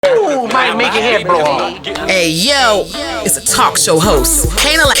Ooh, might make your head blow off. Hey yo, it's a talk show host,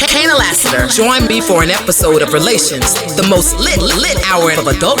 Kaynah Lassiter. Join me for an episode of Relations, the most lit hour of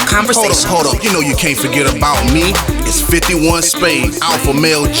adult conversation. Hold up, you know you can't forget about me. It's 51 Spade, Alpha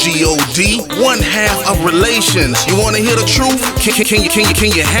Male God, one half of Relations. You wanna hear the truth? Can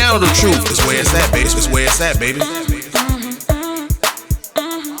you handle the truth? It's where it's at, baby. It's where it's at, baby.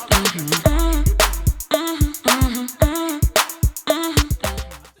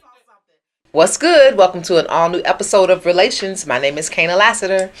 What's good? Welcome to an all-new episode of Relations. My name is Kaynah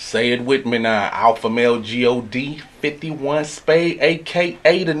Lassiter. Say it with me now. Alpha Male God, 51 Spade,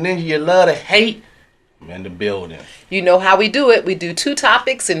 a.k.a. the ninja you love to hate. I'm in the building. You know how we do it. We do 2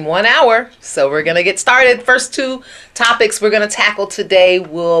 topics in 1 hour. So we're going to get started. First 2 topics we're going to tackle today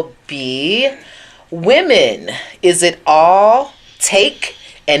will be women. Is it all take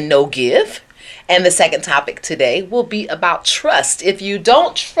and no give? And the second topic today will be about trust. If you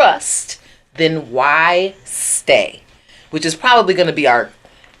don't trust, then why stay? Which is probably going to be our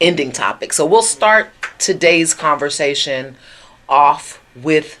ending topic. So we'll start today's conversation off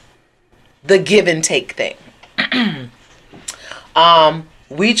with the give and take thing.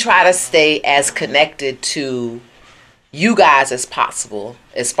 We try to stay as connected to you guys as possible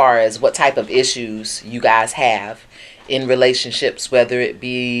as far as what type of issues you guys have in relationships, whether it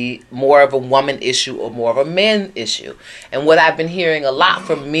be more of a woman issue or more of a man issue. And what I've been hearing a lot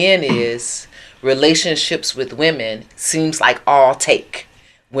from men is relationships with women seems like all take.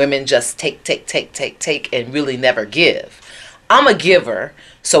 Women just take, and really never give. I'm a giver,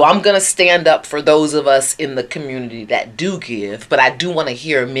 so I'm going to stand up for those of us in the community that do give, but I do want to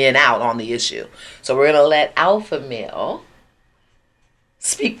hear men out on the issue. So we're going to let Alpha Male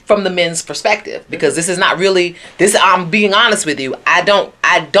speak from the men's perspective, because this is not really this. I'm being honest with you. I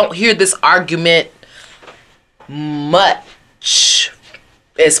don't hear this argument much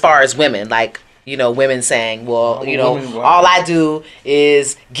as far as women, like, you know, women saying, well, you know, all I do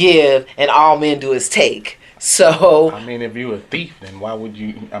is give and all men do is take. So I mean, if you're a thief, then why would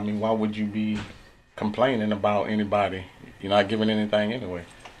you be complaining about anybody? You're not giving anything anyway.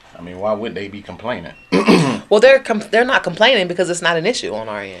 I mean, why would they be complaining? Well, they're not complaining because it's not an issue on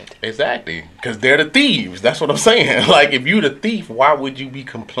our end. Exactly, because they're the thieves. That's what I'm saying. Like, if you're the thief, why would you be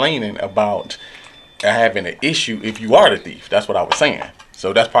complaining about having an issue if you are the thief? That's what I was saying.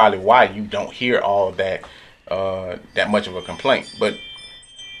 So that's probably why you don't hear all that much of a complaint. But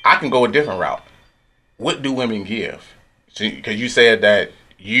I can go a different route. What do women give? Because you said that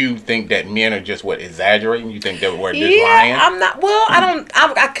you think that men are just exaggerating. You think that we're just lying. I'm not. Well,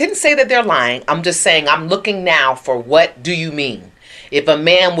 I couldn't say that they're lying. I'm just saying I'm looking now for what do you mean. If a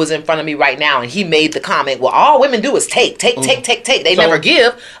man was in front of me right now and he made the comment, well, all women do is take. They never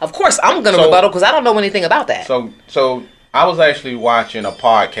give. Of course, I'm going to rebuttal because I don't know anything about that. So I was actually watching a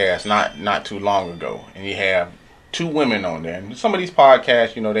podcast not too long ago, and you have 2 women on there. And some of these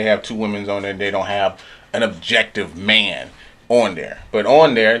podcasts, you know, they have 2 women on there. They don't have an objective man on there. But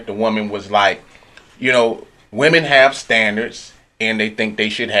on there, the woman was like, you know, women have standards, and they think they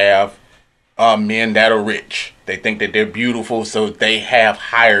should have men that are rich. They think that they're beautiful, so they have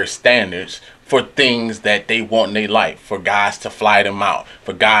higher standards for things that they want in their life, for guys to fly them out,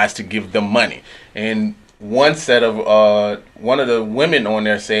 for guys to give them money. And one of the women on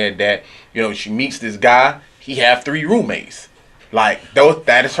there said that, you know, she meets this guy, he have 3 roommates. Like,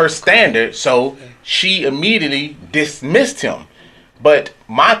 that is her standard, so she immediately dismissed him. But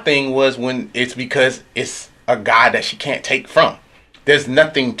my thing was, when it's because it's a guy that she can't take from. There's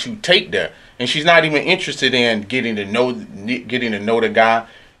nothing to take there. And she's not even interested in getting to know the guy,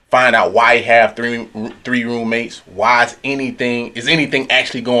 find out why he have three roommates, why is anything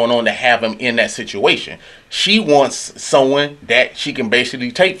actually going on to have him in that situation. She wants someone that she can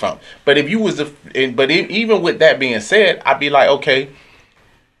basically take from. But even with that being said, I'd be like, okay,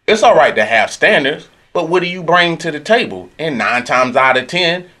 it's all right to have standards, but what do you bring to the table? And 9 times out of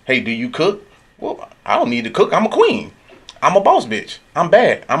 10, hey, do you cook? Well, I don't need to cook. I'm a queen. I'm a boss bitch. I'm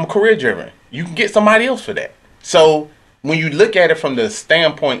bad. I'm career driven. You can get somebody else for that. So when you look at it from the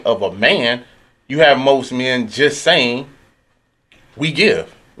standpoint of a man, you have most men just saying, we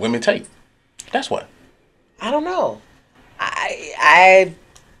give, women take. That's what. I don't know. I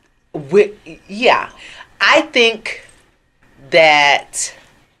think that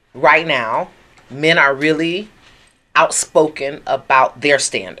right now men are really outspoken about their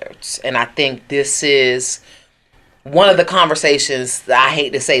standards, and I think this is one of the conversations that I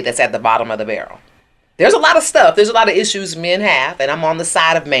hate to say that's at the bottom of the barrel. There's a lot of stuff. There's a lot of issues men have, and I'm on the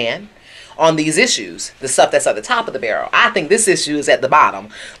side of man on these issues, the stuff that's at the top of the barrel. I think this issue is at the bottom.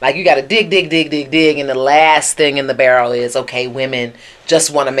 Like, you got to dig, and the last thing in the barrel is, okay, women just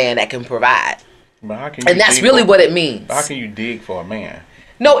want a man that can provide. But how can you and that's really what it means. How can you dig for a man?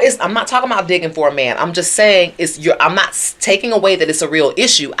 No, I'm not talking about digging for a man. I'm just saying I'm not taking away that it's a real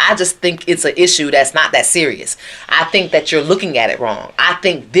issue. I just think it's an issue that's not that serious. I think that you're looking at it wrong. I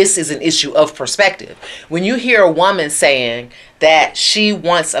think this is an issue of perspective. When you hear a woman saying that she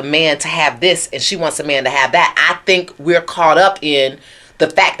wants a man to have this and she wants a man to have that, I think we're caught up in the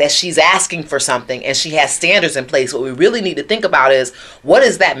fact that she's asking for something and she has standards in place. What we really need to think about is, what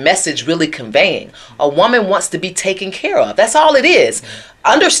is that message really conveying? A woman wants to be taken care of. That's all it is.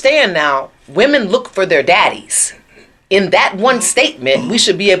 Understand now, women look for their daddies. In that one statement, we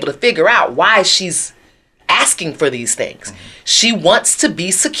should be able to figure out why she's asking for these things. She wants to be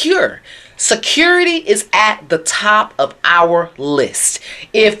secure. Security is at the top of our list.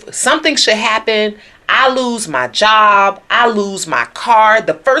 If something should happen, I lose my job, I lose my car,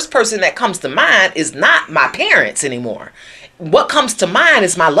 the first person that comes to mind is not my parents anymore. What comes to mind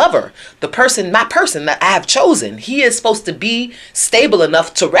is my lover, my person that I have chosen. He is supposed to be stable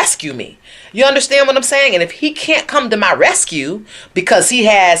enough to rescue me. You understand what I'm saying? And if he can't come to my rescue because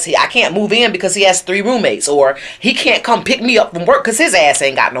I can't move in because he has 3 roommates, or he can't come pick me up from work because his ass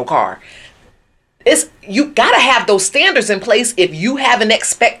ain't got no car. You gotta have those standards in place if you have an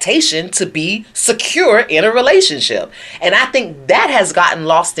expectation to be secure in a relationship. And I think that has gotten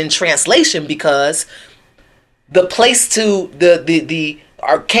lost in translation, because the place to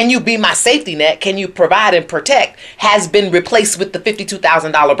or can you be my safety net, can you provide and protect, has been replaced with the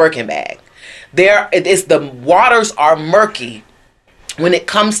 $52,000 Birkin bag. The waters are murky when it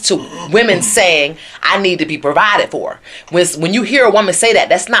comes to women saying, I need to be provided for. When you hear a woman say that,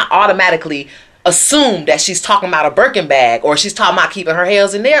 that's not automatically assume that she's talking about a Birkin bag, or she's talking about keeping her hair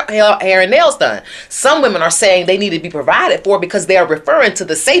and nails done. Some women are saying they need to be provided for because they are referring to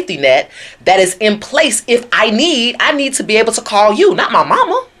the safety net that is in place. If I need to be able to call you, not my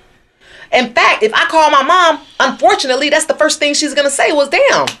mama. In fact, if I call my mom, unfortunately, that's the first thing she's going to say was,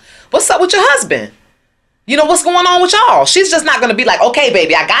 damn, what's up with your husband? You know, what's going on with y'all? She's just not going to be like, okay,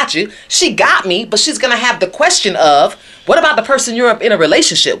 baby, I got you. She got me, but she's going to have the question of, what about the person you're in a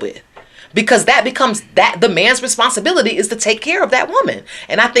relationship with? Because that becomes the man's responsibility is to take care of that woman.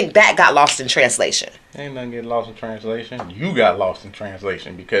 And I think that got lost in translation. Ain't nothing get lost in translation. You got lost in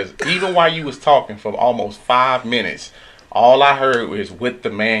translation, because even while you was talking for almost 5 minutes, all I heard was what the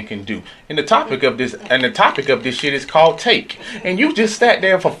man can do. And the topic of this shit is called take. And you just sat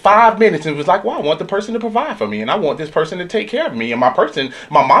there for 5 minutes and was like, well, I want the person to provide for me, and I want this person to take care of me. And my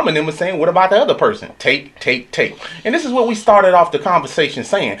mom and them was saying, what about the other person? Take. And this is what we started off the conversation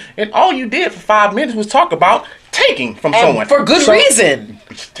saying. And all you did for 5 minutes was talk about taking from someone. For good reason.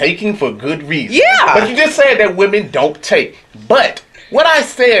 Taking for good reason. Yeah. But you just said that women don't take. But what I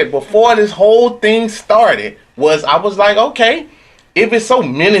said before this whole thing started was, I was like, okay, if it's so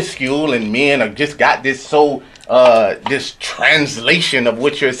minuscule and men have just got this this translation of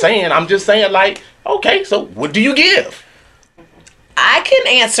what you're saying, I'm just saying, like, okay, so what do you give? I can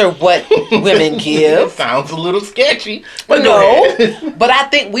answer what women give. Sounds a little sketchy, but no. But I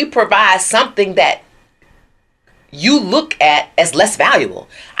think we provide something that you look at as less valuable.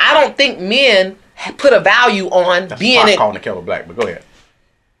 I don't think men put a value on being calling the kettle black, but go ahead.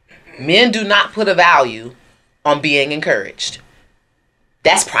 Men do not put a value on being encouraged.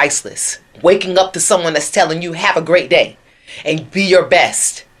 That's priceless. Waking up to someone that's telling you, have a great day and be your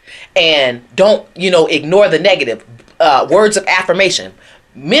best, and don't, ignore the negative words of affirmation.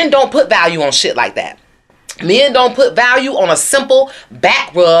 Men don't put value on shit like that. Men don't put value on a simple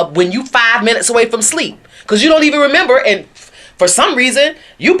back rub when you 5 minutes away from sleep, because you don't even remember, and for some reason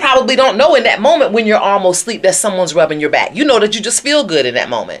you probably don't know in that moment when you're almost asleep that someone's rubbing your back. You know that you just feel good in that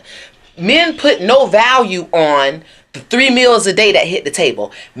moment. Men put no value on the 3 meals a day that hit the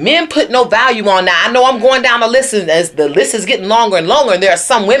table. Men put no value on, now I know I'm going down the list, and as the list is getting longer and longer, and there are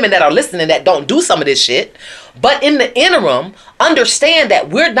some women that are listening that don't do some of this shit. But in the interim, understand that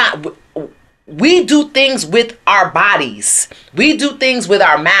we do things with our bodies. We do things with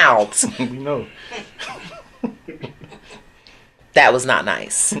our mouths. We know. That was not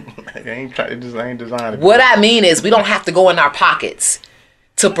nice. It ain't designed. What I mean is, we don't have to go in our pockets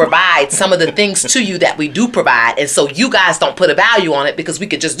to provide some of the things to you that we do provide. And so you guys don't put a value on it because we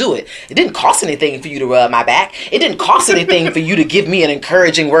could just do it. It didn't cost anything for you to rub my back. It didn't cost anything for you to give me an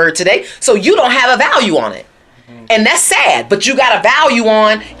encouraging word today. So you don't have a value on it. And that's sad, but you got a value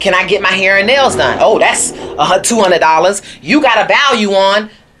on, can I get my hair and nails done? Oh, that's $200. You got a value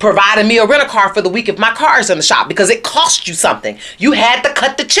on, providing me a rent-a-car for the week if my car is in the shop because it cost you something. You had to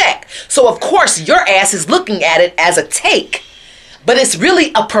cut the check. So of course your ass is looking at it as a take, but it's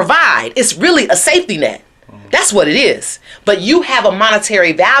really a provide. It's really a safety net. That's what it is. But you have a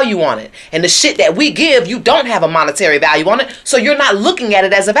monetary value on it. And the shit that we give, you don't have a monetary value on it. So you're not looking at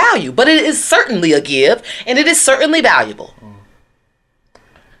it as a value. But it is certainly a give, and it is certainly valuable.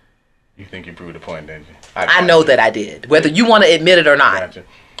 You think you proved the point, didn't you? I know that I did. Whether you want to admit it or not. Gotcha.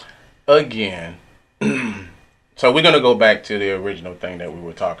 Again, so we're going to go back to the original thing that we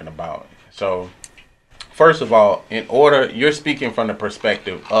were talking about. So, first of all, you're speaking from the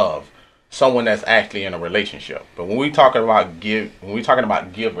perspective of someone that's actually in a relationship. But when we talking about give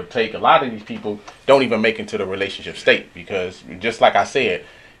or take, a lot of these people don't even make it to the relationship state because, just like I said,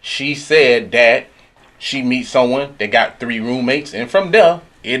 she said that she meets someone that got 3 roommates, and from there,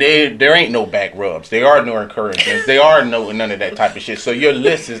 there ain't no back rubs. There are no encouragements. There are none of that type of shit. So your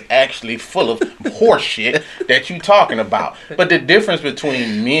list is actually full of horse shit that you talking about. But the difference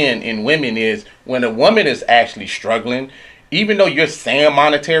between men and women is when a woman is actually struggling, even though you're saying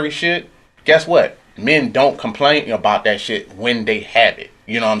monetary shit, guess what? Men don't complain about that shit when they have it.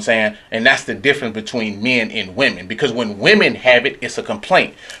 You know what I'm saying? And that's the difference between men and women. Because when women have it, it's a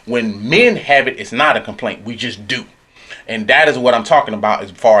complaint. When men have it, it's not a complaint. We just do. And that is what I'm talking about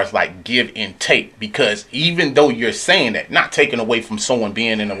as far as like give and take. Because even though you're saying that, not taking away from someone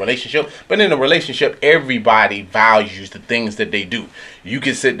being in a relationship, but in a relationship, everybody values the things that they do. You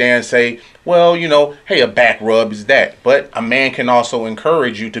can sit there and say, well, hey, a back rub is that. But a man can also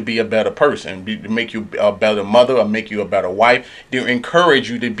encourage you to be a better person, to make you a better mother or make you a better wife. They encourage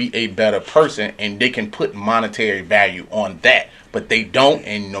you to be a better person, and they can put monetary value on that. But they don't,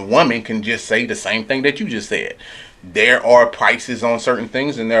 and the woman can just say the same thing that you just said. There are prices on certain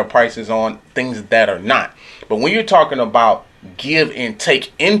things and there are prices on things that are not. But when you're talking about give and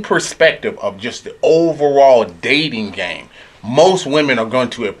take in perspective of just the overall dating game, most women are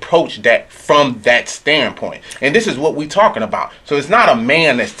going to approach that from that standpoint. And this is what we're talking about. So it's not a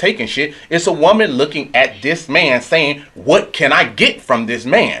man that's taking shit. It's a woman looking at this man saying, what can I get from this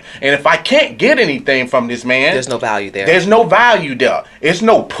man? And if I can't get anything from this man, there's no value there. There's no value there. It's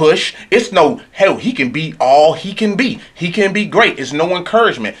no push. It's no, hell, he can be all he can be. He can be great. It's no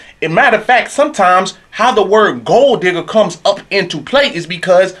encouragement. As a matter of fact, sometimes how the word gold digger comes up into play is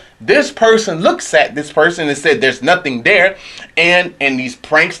because this person looks at this person and said there's nothing there. And these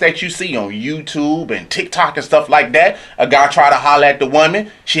pranks that you see on YouTube and TikTok and stuff like that, a guy try to holler at the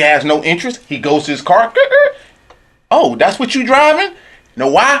woman. She has no interest. He goes to his car. Oh, that's what you driving? Know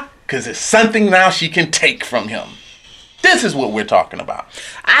why? Because it's something now she can take from him. This is what we're talking about.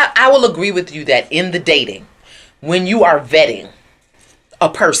 I will agree with you that in the dating, when you are vetting a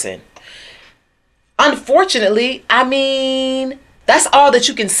person, unfortunately, that's all that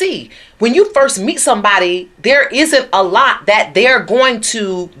you can see. When you first meet somebody, there isn't a lot that they're going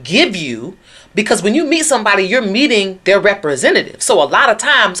to give you because when you meet somebody, you're meeting their representative. So a lot of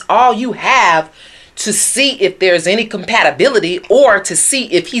times, all you have to see if there's any compatibility or to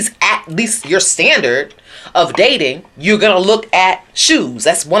see if he's at least your standard of dating, you're going to look at shoes.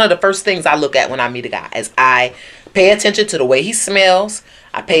 That's one of the first things I look at when I meet a guy, as I pay attention to the way he smells.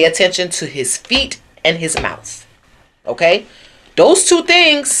 I pay attention to his feet and his mouth. Okay? Those 2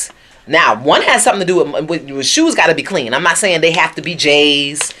 things. Now, one has something to do with shoes got to be clean. I'm not saying they have to be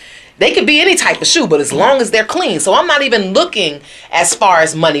J's. They could be any type of shoe, but as long as they're clean. So I'm not even looking as far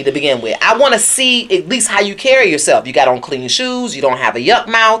as money to begin with. I want to see at least how you carry yourself. You got on clean shoes, you don't have a yuck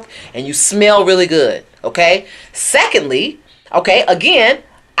mouth, and you smell really good. Okay? Secondly, again,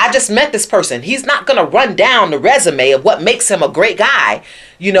 I just met this person. He's not going to run down the resume of what makes him a great guy,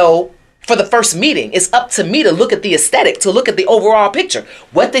 for the first meeting. It's up to me to look at the aesthetic, to look at the overall picture.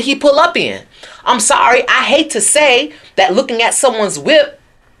 What did he pull up in? I'm sorry, I hate to say that looking at someone's whip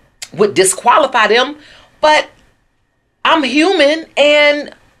would disqualify them, but I'm human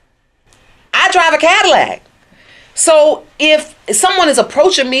and I drive a Cadillac. So if someone is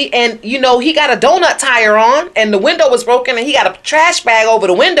approaching me and, he got a donut tire on and the window was broken and he got a trash bag over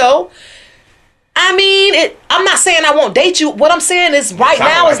the window, I'm not saying I won't date you. What I'm saying is right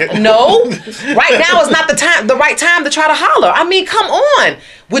now is not the right time to try to holler. Come on.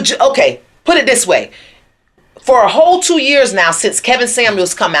 Put it this way. For a whole 2 years now since Kevin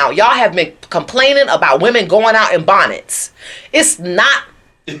Samuels come out, y'all have been complaining about women going out in bonnets. It's not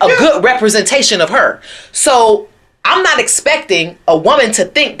a good representation of her. So I'm not expecting a woman to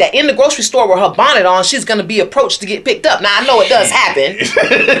think that in the grocery store with her bonnet on, she's going to be approached to get picked up. Now, I know it does happen.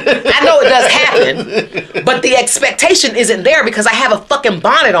 But the expectation isn't there because I have a fucking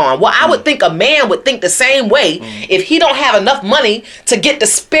bonnet on. Well, I would think a man would think the same way if he don't have enough money to get the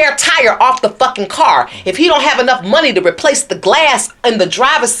spare tire off the fucking car. If he don't have enough money to replace the glass in the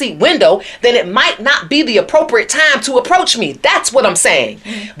driver's seat window, then it might not be the appropriate time to approach me. That's what I'm saying.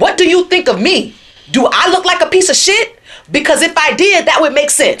 What do you think of me? Do I look like a piece of shit? Because if I did, that would make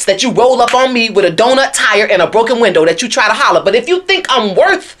sense. That you roll up on me with a donut tire and a broken window that you try to holler. But if you think I'm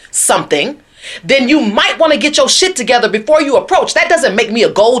worth something, then you might want to get your shit together before you approach. That doesn't make me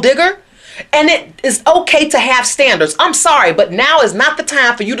a gold digger. And it is okay to have standards. I'm sorry, but now is not the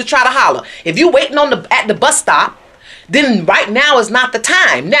time for you to try to holler. If you're waiting at the bus stop, then right now is not the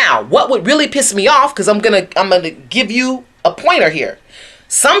time. Now, what would really piss me off, because I'm gonna give you a pointer here.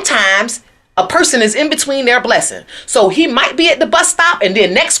 Sometimes a person is in between their blessing. So he might be at the bus stop and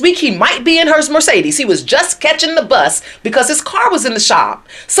then next week he might be in her Mercedes. He was just catching the bus because his car was in the shop.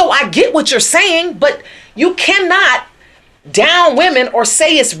 So I get what you're saying, but you cannot down women or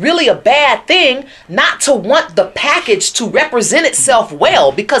say it's really a bad thing not to want the package to represent itself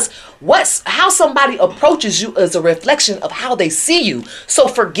well, because how somebody approaches you is a reflection of how they see you. So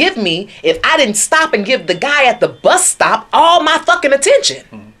forgive me if I didn't stop and give the guy at the bus stop all my fucking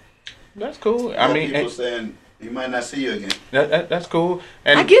attention. That's cool. I mean, people saying he might not see you again. That's cool.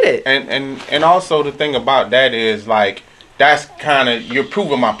 And I get it. And also the thing about that is like that's kind of you're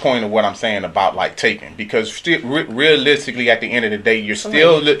proving my point of what I'm saying about like taking, because realistically at the end of the day you're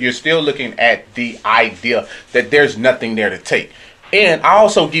still looking at the idea that there's nothing there to take. And I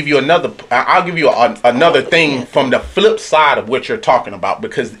also give you another thing from the flip side of what you're talking about,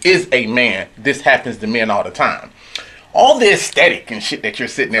 because as a man, this happens to men all the time. All the aesthetic and shit that you're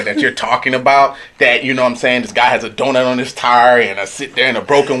sitting there that you're talking about, that, you know what I'm saying, this guy has a donut on his tire and a sit there in a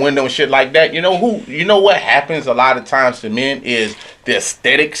broken window and shit like that. You know what happens a lot of times to men is the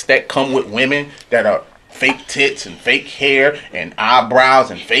aesthetics that come with women that are fake tits and fake hair and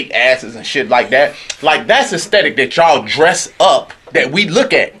eyebrows and fake asses and shit like that. Like, that's aesthetic that y'all dress up that we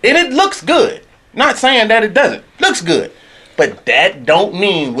look at. And it looks good. Not saying that it doesn't. Looks good. But that don't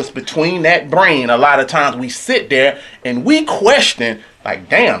mean what's between that brain. A lot of times we sit there and we question, like,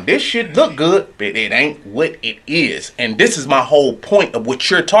 damn, this shit look good, but it ain't what it is. And this is my whole point of what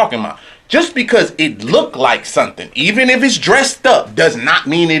you're talking about. Just because it look like something, even if it's dressed up, does not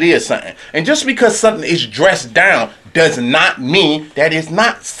mean it is something. And just because something is dressed down does not mean that it's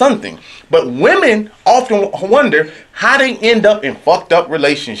not something. But women often wonder how they end up in fucked up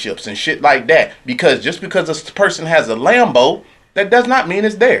relationships and shit like that. Because just because a person has a Lambo, that does not mean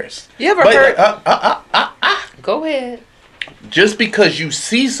it's theirs. You ever heard? Go ahead. Just because you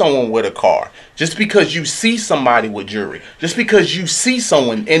see someone with a car, just because you see somebody with jewelry, just because you see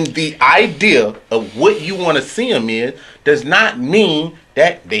someone in the idea of what you want to see them in, does not mean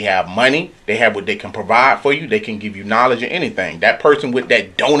that they have money, they have what they can provide for you, they can give you knowledge or anything. That person with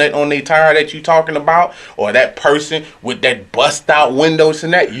that donut on their tire that you're talking about, or that person with that bust out windows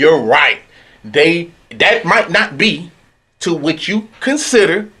and that, you're right. That might not be to what you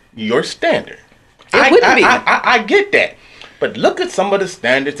consider your standard. It wouldn't be. I get that. But look at some of the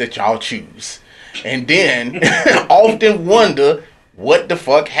standards that y'all choose. And then often wonder what the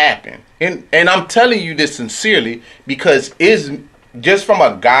fuck happened. And I'm telling you this sincerely, because it's just from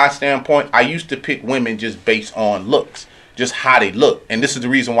a guy standpoint, I used to pick women just based on looks, just how they look. And this is the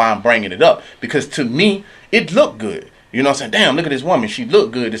reason why I'm bringing it up, because to me, it looked good. You know what I'm saying? Damn, look at this woman. She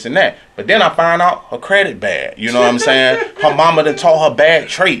looked good, this and that. But then I find out her credit bad. You know what I'm saying? Her mama done taught her bad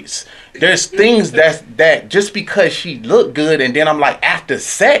traits. There's things that just because she looked good, and then I'm like, after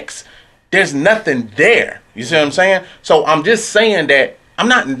sex, there's nothing there. You see what I'm saying? So I'm just saying that I'm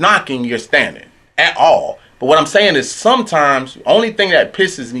not knocking your standard at all. But what I'm saying is sometimes the only thing that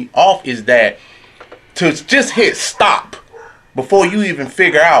pisses me off is that to just hit stop before you even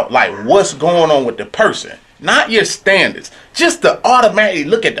figure out like what's going on with the person. Not your standards. Just to automatically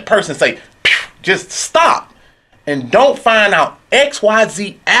look at the person and say, just stop. And don't find out X, Y,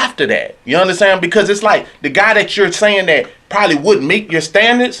 Z after that. You understand? Because it's like the guy that you're saying that probably wouldn't meet your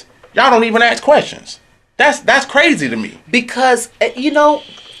standards, y'all don't even ask questions. That's crazy to me. Because,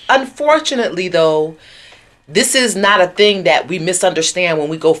 unfortunately, though, this is not a thing that we misunderstand when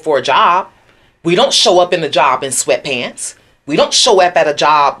we go for a job. We don't show up in the job in sweatpants. We don't show up at a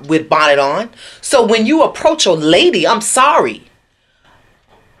job with bonnet on. So when you approach a lady, I'm sorry.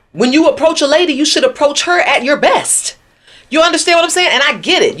 When you approach a lady, you should approach her at your best. You understand what I'm saying? And I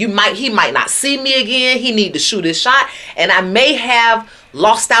get it. He might not see me again. He need to shoot his shot. And I may have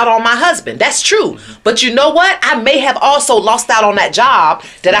lost out on my husband. That's true. But you know what? I may have also lost out on that job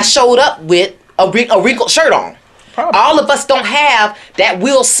that I showed up with a wrinkled shirt on. Probably. All of us don't have that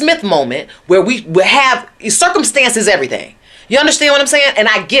Will Smith moment where we have circumstances, everything. You understand what I'm saying? And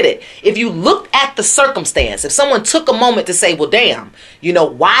I get it. If you look at the circumstance, if someone took a moment to say, well, damn,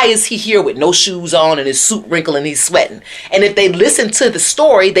 why is he here with no shoes on and his suit wrinkled and he's sweating? And if they listened to the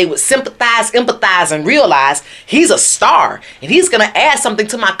story, they would sympathize, empathize, and realize he's a star and he's going to add something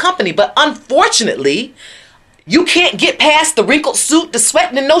to my company. But unfortunately, you can't get past the wrinkled suit, the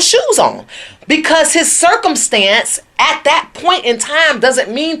sweating, and no shoes on. Because his circumstance at that point in time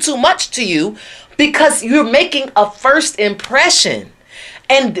doesn't mean too much to you because you're making a first impression.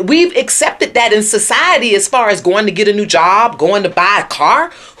 And we've accepted that in society as far as going to get a new job, going to buy a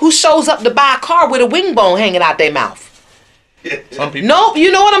car. Who shows up to buy a car with a wing bone hanging out their mouth? Some people. No,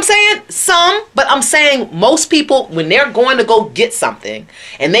 you know what I'm saying? Some, but I'm saying most people, when they're going to go get something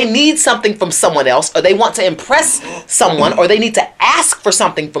and they need something from someone else, or they want to impress someone, or they need to ask for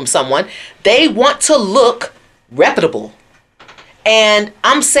something from someone, they want to look reputable. And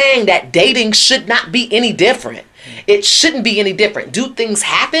I'm saying that dating should not be any different. It shouldn't be any different. Do things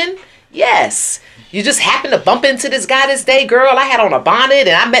happen? Yes. You just happen to bump into this guy this day, girl. I had on a bonnet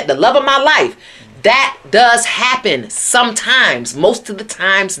and I met the love of my life. That does happen sometimes. Most of the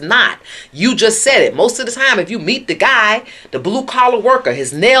times not. You just said it. Most of the time, if you meet the guy, the blue collar worker,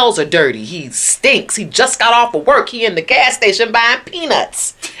 his nails are dirty. He stinks. He just got off of work. He in the gas station buying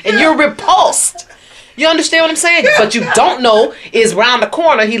peanuts. And you're repulsed. You understand what I'm saying? But you don't know is around the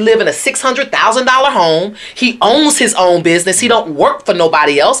corner he live in a $600,000 home. He owns his own business. He don't work for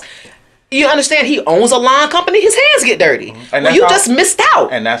nobody else. You understand? He owns a lawn company. His hands get dirty. And well, you just missed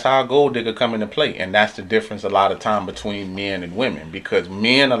out. And that's how a gold digger come into play. And that's the difference a lot of time between men and women. Because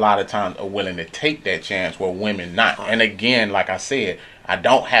men a lot of times are willing to take that chance where women not. And again, like I said, I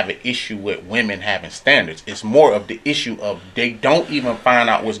don't have an issue with women having standards. It's more of the issue of they don't even find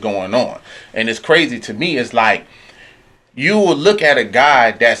out what's going on. And it's crazy to me. It's like you will look at a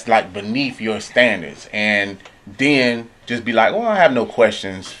guy that's like beneath your standards and then just be like, well, I have no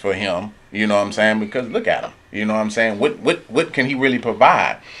questions for him. You know what I'm saying? Because look at him. You know what I'm saying? What can he really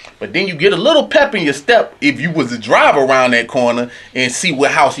provide? But then you get a little pep in your step if you was to drive around that corner and see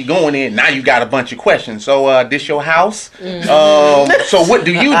what house he going in. Now you got a bunch of questions. So this your house? So what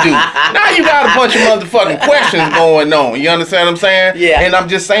do you do? Now you got a bunch of motherfucking questions going on. You understand what I'm saying? Yeah. And I'm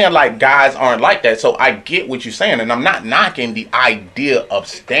just saying, like, guys aren't like that. So I get what you're saying. And I'm not knocking the idea of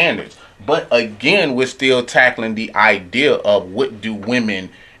standards. But again, we're still tackling the idea of what do women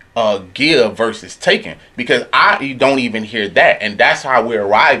give versus taking, because I don't even hear that. And that's how we're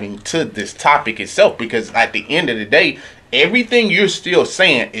arriving to this topic itself, because at the end of the day, everything you're still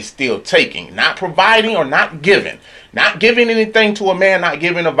saying is still taking, not providing or not giving. Not giving anything to a man, not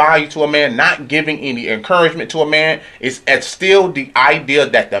giving a value to a man, not giving any encouragement to a man. It's still the idea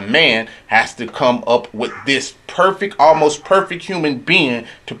that the man has to come up with this perfect, almost perfect human being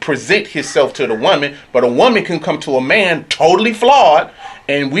to present himself to the woman. But a woman can come to a man totally flawed,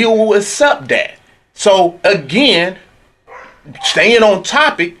 and we will accept that. So again, staying on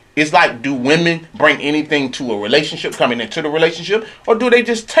topic, it's like, do women bring anything to a relationship, coming into the relationship, or do they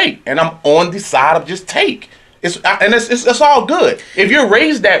just take? And I'm on the side of just take. It's all good. If you're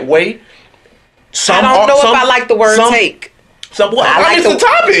raised that way, I don't know if I like the word take. It's the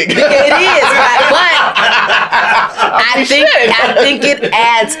topic. It is, but I think it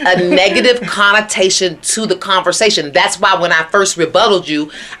adds a negative connotation to the conversation. That's why when I first rebutted you,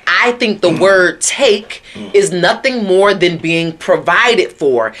 I think the word take is nothing more than being provided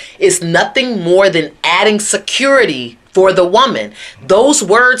for. It's nothing more than adding security for the woman. Those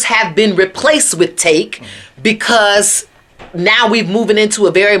words have been replaced with take because now we're moving into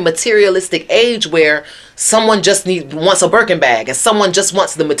a very materialistic age where someone just wants a Birkin bag and someone just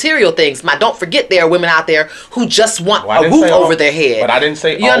wants the material things. Don't forget there are women out there who just want a roof over their head. But I didn't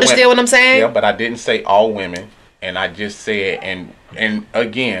say you understand what I'm saying? Yeah, but I didn't say all women. And I just said, and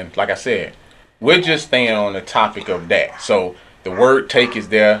again, like I said, we're just staying on the topic of that. So the word take is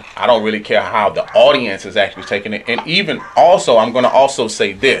there. I don't really care how the audience is actually taking it. And even also, I'm going to also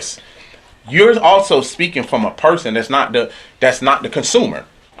say this. You're also speaking from a person that's not the consumer.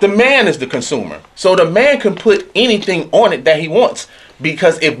 The man is the consumer. So the man can put anything on it that he wants.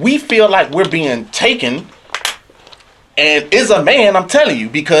 Because if we feel like we're being taken, and is a man, I'm telling you,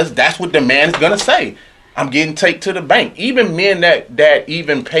 because that's what the man is going to say. I'm getting taken to the bank. Even men that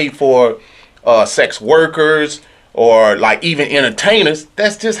even pay for sex workers, or like even entertainers,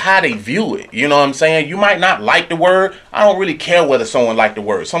 that's just how they view it. You know what I'm saying? You might not like the word. I don't really care whether someone like the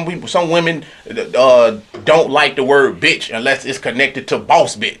word. Some women don't like the word bitch unless it's connected to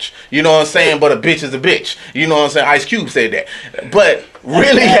boss bitch. You know what I'm saying? But a bitch is a bitch. You know what I'm saying? Ice Cube said that. But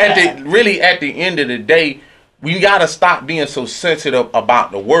really at the end of the day, we gotta stop being so sensitive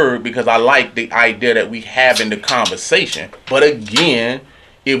about the word, because I like the idea that we have in the conversation. But again,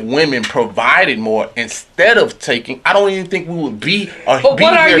 if women provided more instead of taking, I don't even think we would be here talking about that. But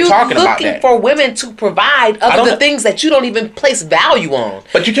what are you looking for women to provide other than things that you don't even place value on?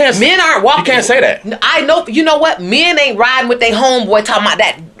 But you can't. Men aren't walking. You can't say that. I know. You know what? Men ain't riding with their homeboy talking about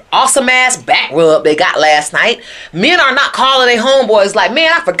that awesome ass back rub they got last night. Men are not calling their homeboys like,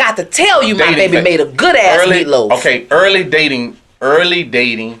 man, I forgot to tell you my baby made a good ass meatloaf. Okay, early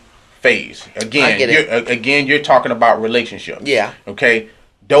dating phase. Again, you're talking about relationships. Yeah. Okay.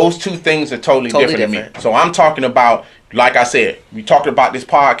 Those two things are totally different to me. So I'm talking about, like I said, we talked about this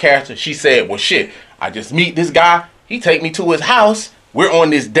podcaster. She said, well, shit, I just meet this guy. He take me to his house. We're on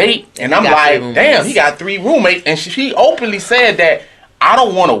this date. And I'm like, damn, he got 3 roommates. And she openly said that, I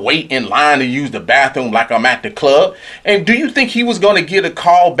don't want to wait in line to use the bathroom like I'm at the club. And do you think he was going to get a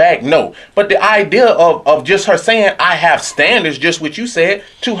call back? No. But the idea of just her saying, I have standards, just what you said,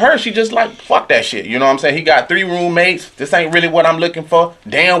 to her, she just like, fuck that shit. You know what I'm saying? He got 3 roommates. This ain't really what I'm looking for.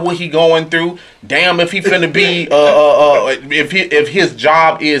 Damn what he going through. Damn if he finna be, if his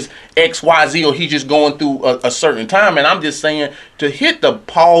job is XYZ or he just going through a certain time. And I'm just saying, to hit the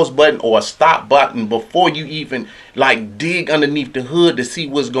pause button or a stop button before you even like dig underneath the hood to see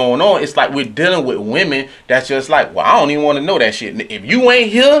what's going on, it's like we're dealing with women that's just like, well, I don't even want to know that shit. If you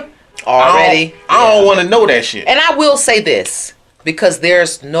ain't here already, I don't want to know that shit. And I will say this, because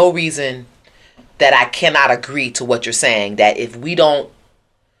there's no reason that I cannot agree to what you're saying, that if we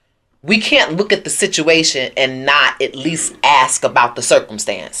can't look at the situation and not at least ask about the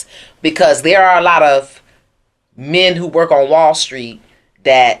circumstance, because there are a lot of men who work on Wall Street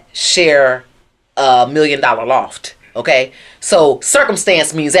that share $1 million loft. Okay, so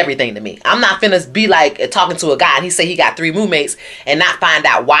circumstance means everything to me. I'm not finna be like talking to a guy and he say he got 3 roommates and not find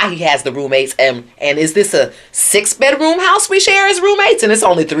out why he has the roommates, and is this a 6-bedroom house we share as roommates and it's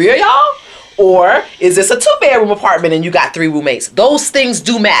only 3 of y'all? Or is this a 2-bedroom apartment and you got 3 roommates? Those things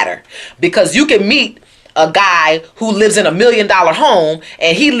do matter, because you can meet a guy who lives in $1 million home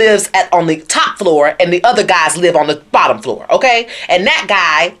and he lives on the top floor and the other guys live on the bottom floor. Okay, and that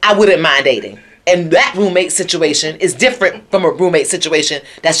guy I wouldn't mind dating. And that roommate situation is different from a roommate situation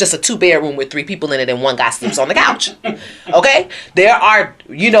that's just a 2-bedroom with 3 people in it and one guy sleeps on the couch. Okay? There are,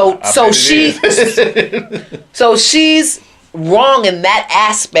 so she's wrong in that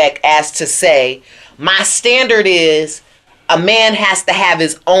aspect, as to say, my standard is a man has to have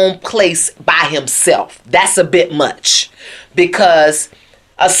his own place by himself. That's a bit much, because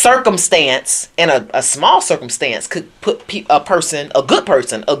a circumstance, and a small circumstance, could put a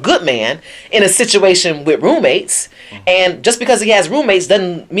good man, in a situation with roommates. And just because he has roommates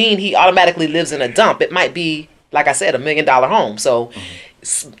doesn't mean he automatically lives in a dump. It might be, like I said, $1 million home. So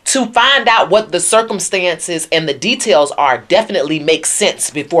to find out what the circumstances and the details are definitely makes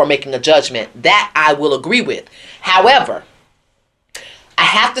sense before making a judgment. That I will agree with. However, I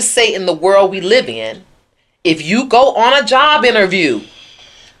have to say, in the world we live in, if you go on a job interview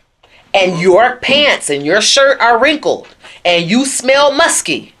and your pants and your shirt are wrinkled and you smell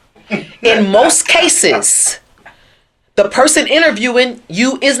musky, in most cases, the person interviewing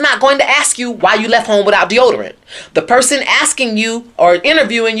you is not going to ask you why you left home without deodorant. The person asking you or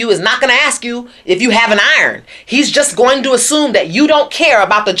interviewing you is not going to ask you if you have an iron. He's just going to assume that you don't care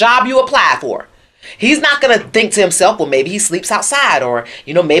about the job you applied for. He's not going to think to himself, well, maybe he sleeps outside, or,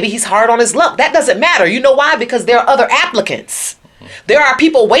 maybe he's hard on his luck. That doesn't matter. You know why? Because there are other applicants. There are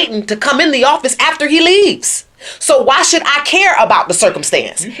people waiting to come in the office after he leaves. So why should I care about the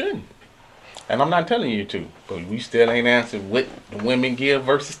circumstance? You shouldn't. And I'm not telling you to, but we still ain't answered what the women give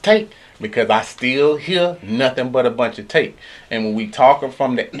versus take, because I still hear nothing but a bunch of take. And when we talking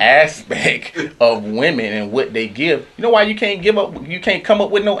from the aspect of women and what they give, you know why you can't come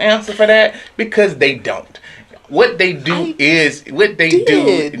up with no answer for that? Because they don't. What they do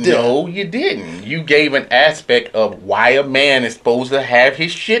no, you didn't. You gave an aspect of why a man is supposed to have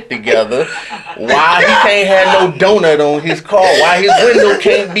his shit together, why he can't have no donut on his car, why his window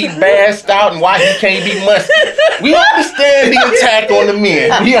can't be bashed out, and why he can't be musty. We understand the attack on the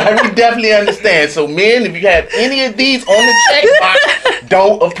men. We definitely understand. So men, if you have any of these on the checkbox,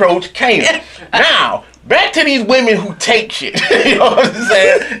 don't approach Kaynah. Now, back to these women who take shit. You know what I'm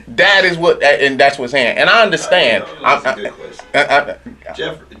saying? That's what's saying. And I understand. That's a good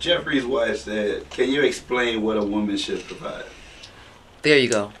question. Jeffrey's wife said, "Can you explain what a woman should provide?" There you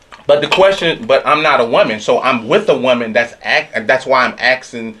go. But I'm not a woman, so I'm with a woman. That's why I'm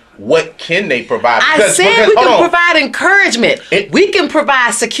asking, what can they provide? We can provide encouragement. We can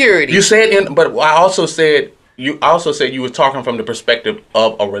provide security. You said, but I also said. You also said you were talking from the perspective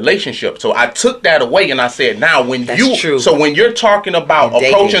of a relationship. So I took that away and I said, now when you're talking about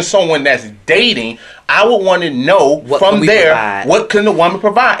approaching someone that's dating, I would want to know what can the woman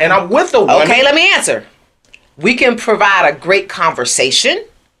provide? And I'm with the woman. Okay, let me answer. We can provide a great conversation.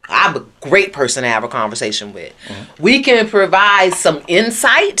 I'm a great person to have a conversation with. Mm-hmm. We can provide some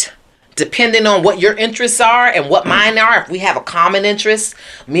insight. Depending on what your interests are and what mine are, if we have a common interest,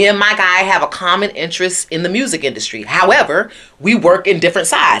 me and my guy have a common interest in the music industry. However, we work in different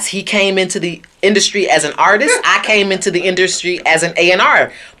sides. He came into the industry as an artist. I came into the industry as an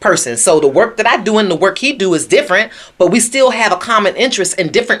A&R person. So the work that I do and the work he do is different, but we still have a common interest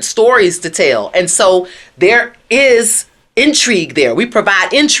and different stories to tell. And so there is intrigue there. We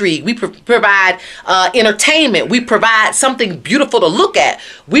provide intrigue. We provide entertainment. We provide something beautiful to look at.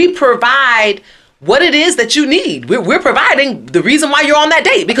 We provide what it is that you need. We're providing the reason why you're on that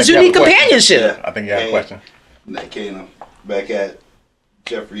date, because you need companionship. Yeah, I think you have a question. Kaynah, back at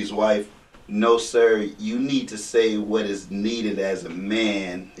Jeffrey's wife. No, sir, you need to say what is needed as a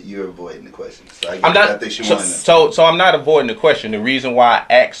man. You're avoiding the question. So I think she wanted to. So I'm not avoiding the question. The reason why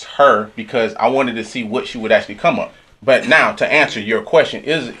I asked her, because I wanted to see what she would actually come up. But now, to answer your question,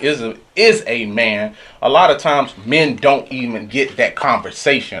 is a man, a lot of times men don't even get that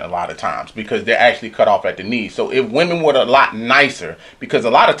conversation a lot of times because they're actually cut off at the knees. So if women were a lot nicer, because a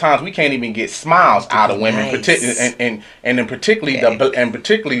lot of times we can't even get smiles out of women, particularly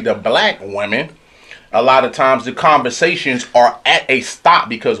the black women, a lot of times the conversations are at a stop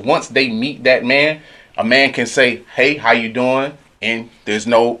because once they meet that man, a man can say, "Hey, how you doing?" And there's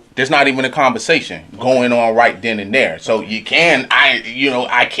not even a conversation going on right then and there. So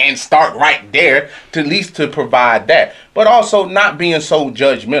I can start right there to at least to provide that. But also not being so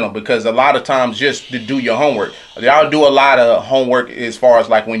judgmental, because a lot of times just to do your homework. Y'all do a lot of homework as far as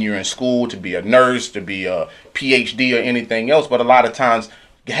like when you're in school to be a nurse, to be a PhD or anything else. But a lot of times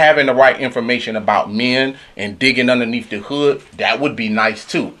having the right information about men and digging underneath the hood, that would be nice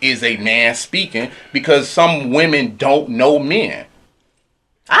too. Is a man speaking, because some women don't know men.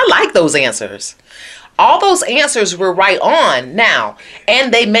 I like those answers. All those answers were right on now,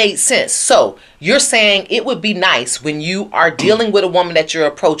 and they made sense. So you're saying it would be nice when you are dealing with a woman that you're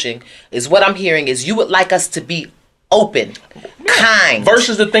approaching, is what I'm hearing is you would like us to be open, kind.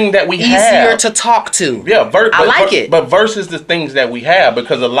 Versus the thing that we easier have. Easier to talk to. Yeah, I like it. But versus the things that we have,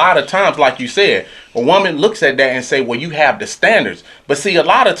 because a lot of times, like you said, a woman looks at that and say, well, you have the standards. But see, a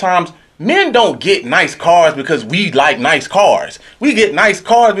lot of times, men don't get nice cars because we like nice cars. We get nice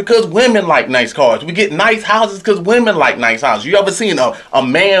cars because women like nice cars. We get nice houses because women like nice houses. You ever seen a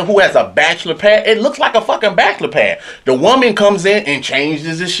man who has a bachelor pad? It looks like a fucking bachelor pad. The woman comes in and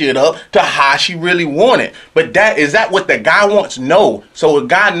changes the shit up to how she really want it. But is that what the guy wants? No. So a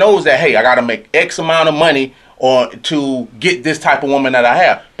guy knows that, hey, I got to make X amount of money or to get this type of woman that I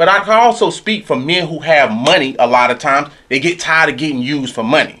have. But I can also speak for men who have money. A lot of times they get tired of getting used for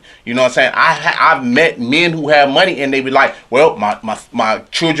money. You know what I'm saying? I've met men who have money and they be like, well, my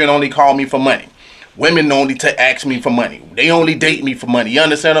children only call me for money. Women only ask me for money. They only date me for money. You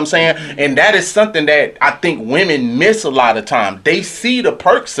understand what I'm saying? And that is something that I think women miss a lot of times. They see the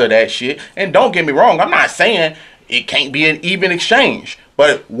perks of that shit. And don't get me wrong, I'm not saying it can't be an even exchange.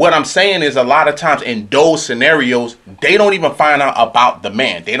 But what I'm saying is a lot of times in those scenarios, they don't even find out about the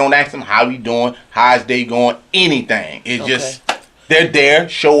man. They don't ask him how he doing, how's day going, anything. It's just they're there,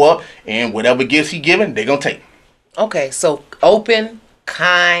 show up, and whatever gifts he giving, they're going to take. Okay, so open,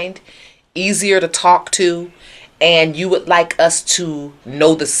 kind, easier to talk to, and you would like us to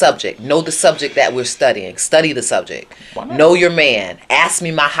know the subject that we're studying. Study the subject. Know your man. Ask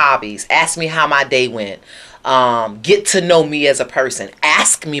me my hobbies. Ask me how my day went. Get to know me as a person.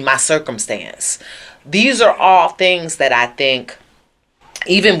 Ask me my circumstance. These are all things that I think,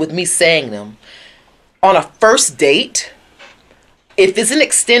 even with me saying them, on a first date, if it's an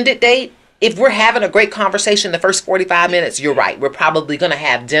extended date, if we're having a great conversation the first 45 minutes, you're right. We're probably going to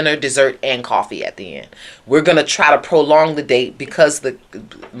have dinner, dessert, and coffee at the end. We're going to try to prolong the date because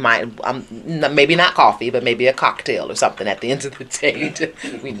maybe not coffee, but maybe a cocktail or something at the end of the date.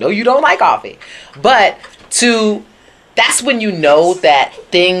 We know you don't like coffee. But that's when you know that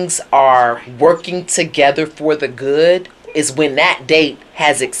things are working together for the good, is when that date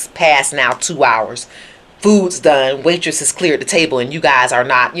has passed now 2 hours. food's done, waitress has cleared the table, and you guys are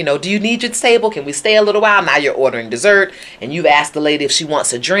not, you know, do you need your table? Can we stay a little while? Now you're ordering dessert, and you've asked the lady if she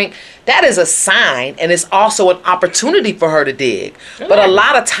wants a drink. That is a sign, and it's also an opportunity for her to dig. But a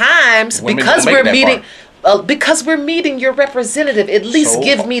lot of times, because we're meeting your representative, at least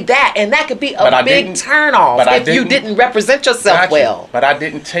give me that, and that could be a big turn off if you didn't represent yourself well. But I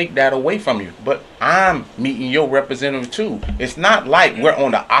didn't take that away from you. But I'm meeting your representative too. It's not like we're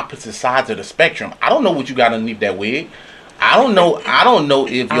on the opposite sides of the spectrum. I don't know what you got underneath that wig. I don't know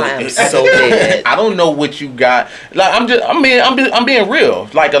if you're so dead. I don't know what you got. Like I'm being real.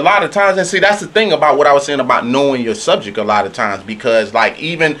 Like a lot of times, and see, that's the thing about what I was saying about knowing your subject a lot of times, because like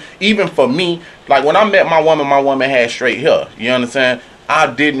even for me, like when I met my woman had straight hair. You understand? I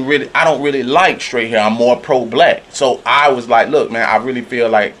don't really like straight hair. I'm more pro-black. So I was like, look, man, I really feel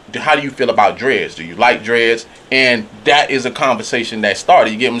like, how do you feel about dreads? Do you like dreads? And that is a conversation that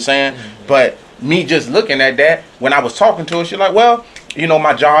started. You get what I'm saying? Mm-hmm. But me just looking at that, when I was talking to her, she's like, well, you know,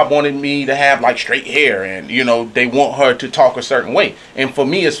 my job wanted me to have like straight hair, and you know, they want her to talk a certain way. And for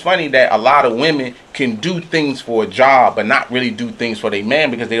me, it's funny that a lot of women can do things for a job but not really do things for their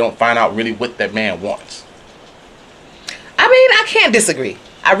man, because they don't find out really what that man wants. I mean, I can't disagree.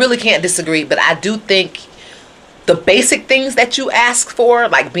 I really can't disagree, but I do think the basic things that you ask for,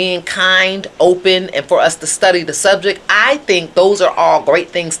 like being kind, open, and for us to study the subject, I think those are all great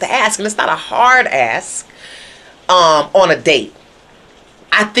things to ask, and it's not a hard ask on a date.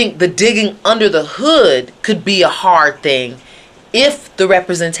 I think the digging under the hood could be a hard thing if the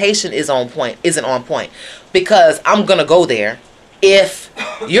representation isn't on point. Because I'm gonna go there. If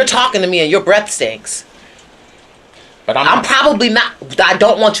you're talking to me and your breath stinks, but I'm probably not. I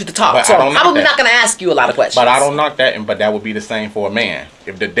don't want you to talk, so I'm probably not going to ask you a lot of questions. But I don't knock that, but that would be the same for a man.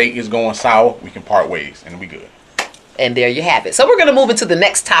 If the date is going sour, we can part ways and we good. And there you have it. So we're going to move into the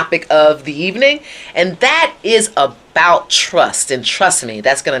next topic of the evening, and that is about trust. And trust me,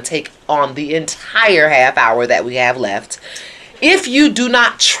 that's going to take on the entire half hour that we have left. If you do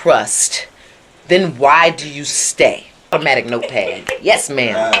not trust, then why do you stay? Automatic notepad. Yes,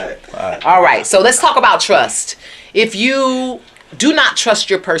 ma'am. All right. So let's talk about trust. If you do not trust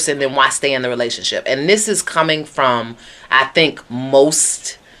your person, then why stay in the relationship? And this is coming from, I think,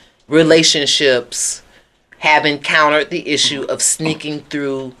 most relationships have encountered the issue of sneaking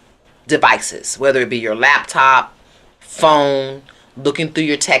through devices, whether it be your laptop, phone, looking through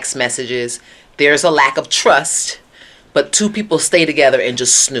your text messages. There's a lack of trust, but two people stay together and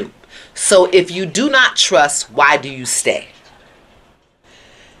just snoop. So if you do not trust, why do you stay?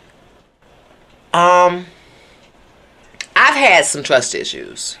 I've had some trust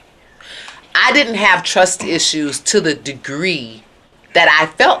issues. I didn't have trust issues to the degree that I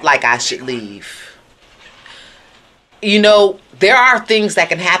felt like I should leave. You know, there are things that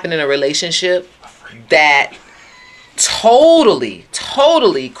can happen in a relationship that totally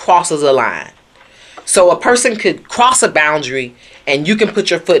crosses a line. So a person could cross a boundary and you can put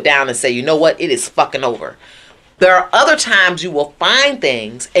your foot down and say, you know what, it is fucking over. There are other times you will find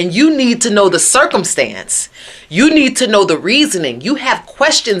things and you need to know the circumstance. You need to know the reasoning. You have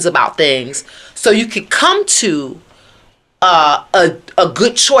questions about things so you can come to a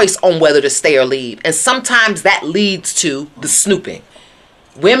good choice on whether to stay or leave. And sometimes that leads to the snooping.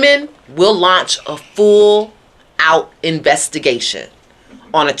 Women will launch a full out investigation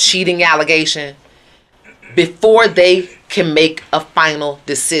on a cheating allegation before they can make a final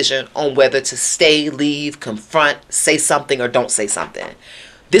decision on whether to stay, leave, confront, say something, or don't say something.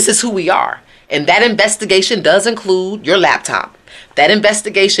 This is who we are. And that investigation does include your laptop. That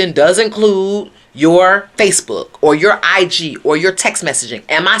investigation does include your Facebook or your IG or your text messaging.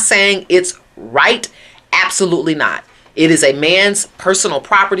 Am I saying it's right? Absolutely not. It is a man's personal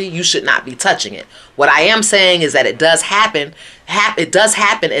property. You should not be touching it. What I am saying is that it does happen. It does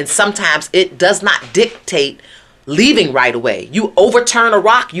happen, and sometimes it does not dictate leaving right away. You overturn a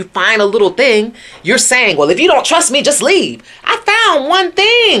rock, you find a little thing. You're saying, well, if you don't trust me, just leave. I found one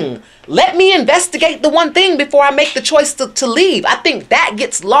thing. Let me investigate the one thing before I make the choice to leave. I think that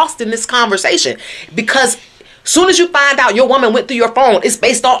gets lost in this conversation, because soon as you find out your woman went through your phone, it's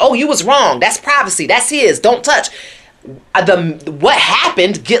based on, oh, you was wrong. That's privacy. That's his. Don't touch. What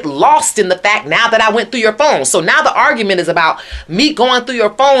happened get lost in the fact now that I went through your phone. So now the argument is about me going through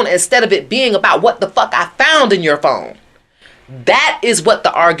your phone instead of it being about what the fuck I found in your phone. That is what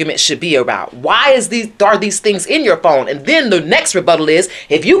the argument should be about. Why are these things in your phone? And then the next rebuttal is,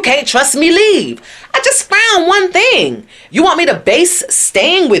 if you can't trust me, leave. I just found one thing. You want me to base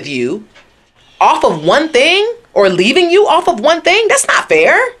staying with you off of one thing or leaving you off of one thing? That's not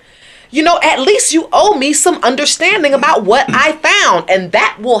fair. at least you owe me some understanding about what I found. And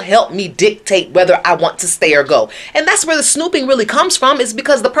that will help me dictate whether I want to stay or go. And that's where the snooping really comes from, is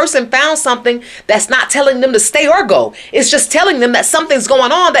because the person found something that's not telling them to stay or go. It's just telling them that something's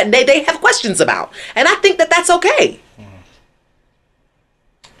going on that they have questions about. And I think that that's okay.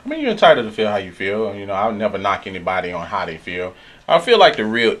 I mean, you're entitled to feel how you feel. I'll never knock anybody on how they feel. I feel like the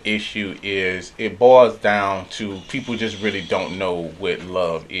real issue is it boils down to people just really don't know what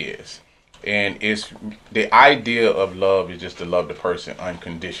love is. And it's the idea of love is just to love the person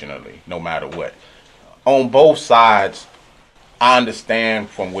unconditionally, no matter what. On both sides, I understand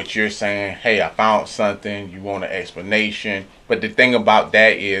from what you're saying, hey, I found something, you want an explanation. But the thing about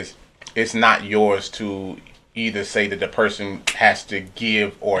that is it's not yours to either say that the person has to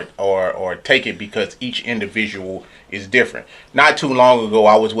give or take it, because each individual is different. Not too long ago,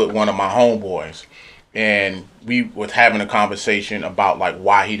 I was with one of my homeboys, and we was having a conversation about like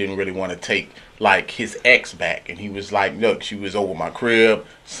why he didn't really want to take like his ex back. And he was like, look, she was over my crib,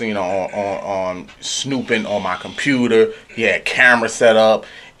 seen her on snooping on my computer. He had camera set up,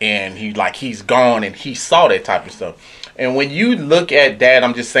 and he's gone, and he saw that type of stuff. And when you look at that,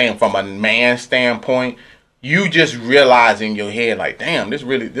 I'm just saying from a man standpoint, you just realize in your head like, damn, this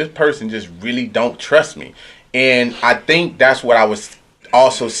person just really don't trust me. And I think that's what I was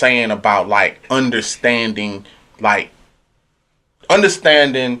also saying about like understanding a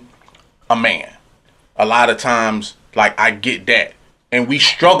man. A lot of times, like, I get that. And we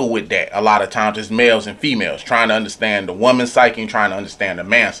struggle with that a lot of times as males and females, trying to understand the woman's psyche and trying to understand the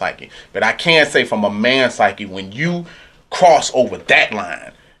man's psyche. But I can say from a man's psyche, when you cross over that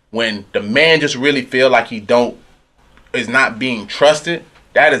line, when the man just really feel like is not being trusted,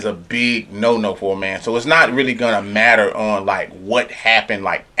 that is a big no-no for a man. So it's not really gonna matter on like what happened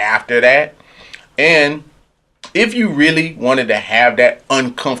like after that. And if you really wanted to have that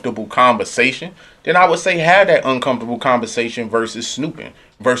uncomfortable conversation, then I would say have that uncomfortable conversation versus snooping,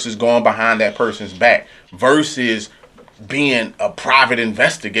 versus going behind that person's back, versus being a private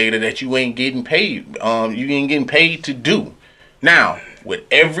investigator that you ain't getting paid. You ain't getting paid to do. Now, with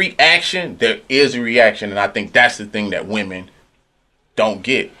every action, there is a reaction, and I think that's the thing that women don't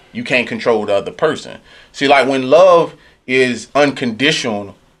get. You can't control the other person. See, like when love is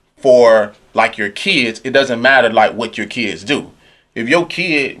unconditional for like your kids, it doesn't matter like what your kids do. If your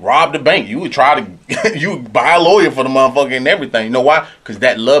kid robbed a bank, you would try to you would buy a lawyer for the motherfucker and everything. You know why? Because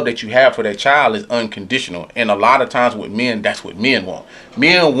that love that you have for that child is unconditional. And a lot of times with men, that's what men want.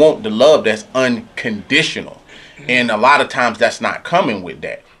 Men want the love that's unconditional. And a lot of times that's not coming with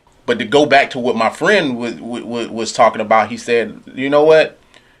that. But to go back to what my friend was talking about, he said, you know what?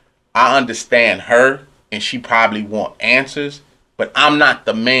 I understand her, and she probably want answers, but I'm not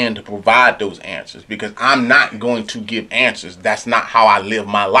the man to provide those answers, because I'm not going to give answers. That's not how I live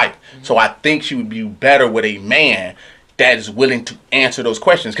my life. So I think she would be better with a man that is willing to answer those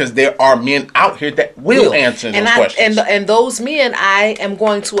questions, because there are men out here that will answer those questions. And those men, I am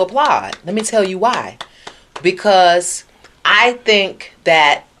going to applaud. Let me tell you why. Because I think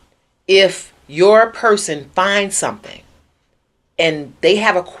that if your person finds something and they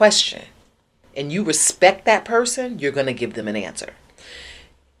have a question and you respect that person, you're going to give them an answer.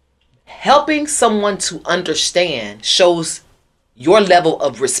 Helping someone to understand shows your level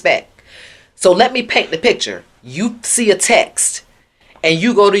of respect. So let me paint the picture. You see a text and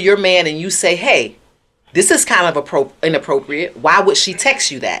you go to your man and you say, hey, this is kind of inappropriate. Why would she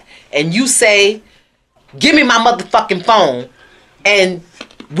text you that? And you say, give me my motherfucking phone, and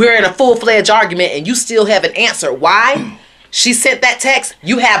we're in a full-fledged argument and you still haven't answered why she sent that text.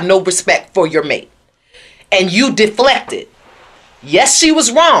 You have no respect for your mate. And you deflected. Yes, she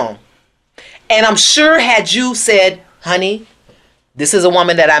was wrong. And I'm sure had you said, honey, this is a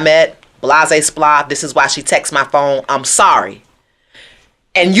woman that I met, blase splah, this is why she texts my phone, I'm sorry.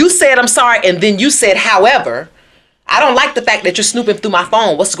 And you said, I'm sorry, and then you said, however, I don't like the fact that you're snooping through my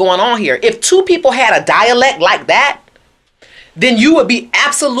phone. What's going on here? If two people had a dialect like that, then you would be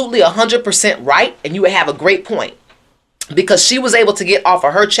absolutely 100% right, and you would have a great point. Because she was able to get off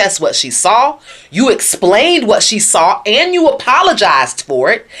of her chest what she saw. You explained what she saw, and you apologized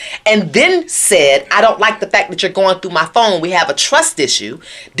for it, and then said, I don't like the fact that you're going through my phone. We have a trust issue.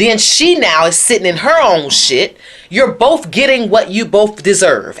 Then she now is sitting in her own shit. You're both getting what you both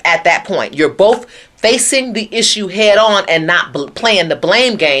deserve at that point. You're both facing the issue head on and not playing the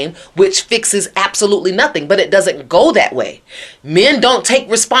blame game, which fixes absolutely nothing. But it doesn't go that way. Men don't take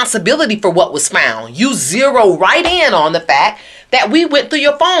responsibility for what was found. You zero right in on the fact that we went through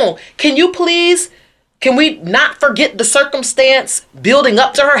your phone. Can we not forget the circumstance building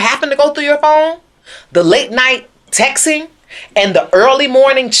up to her having to go through your phone? The late night texting, and the early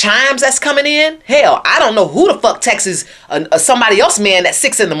morning chimes that's coming in, hell, I don't know who the fuck texts somebody else man at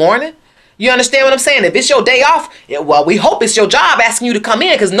 6 a.m. You understand what I'm saying? If it's your day off, well, we hope it's your job asking you to come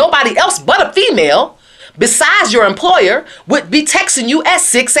in, because nobody else but a female besides your employer would be texting you at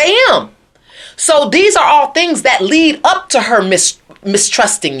 6 a.m. So these are all things that lead up to her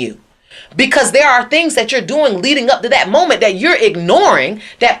mistrusting you. Because there are things that you're doing leading up to that moment that you're ignoring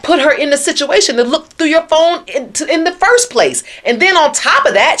that put her in the situation to look through your phone in the first place. And then on top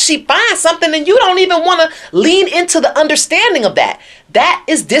of that, she finds something and you don't even want to lean into the understanding of that. That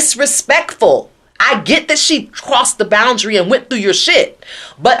is disrespectful. I get that she crossed the boundary and went through your shit.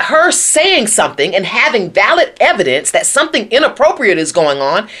 But her saying something and having valid evidence that something inappropriate is going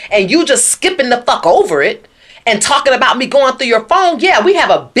on and you just skipping the fuck over it and talking about me going through your phone, yeah, we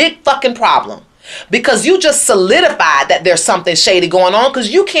have a big fucking problem. Because you just solidified that there's something shady going on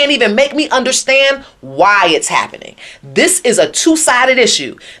because you can't even make me understand why it's happening. This is a two-sided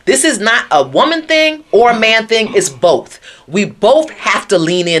issue. This is not a woman thing or a man thing. It's both. We both have to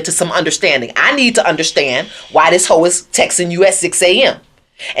lean into some understanding. I need to understand why this hoe is texting you at 6 a.m.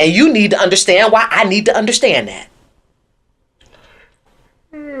 And you need to understand why I need to understand that.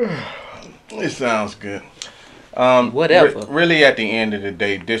 It sounds good. Whatever. Really, at the end of the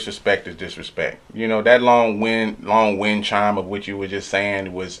day, disrespect is disrespect. You know, that long wind chime of what you were just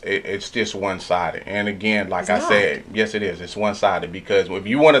saying it's just one-sided. And again, like I said, yes, it is. It's one-sided because if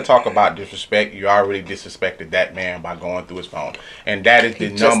you want to talk about disrespect, you already disrespected that man by going through his phone, and that is the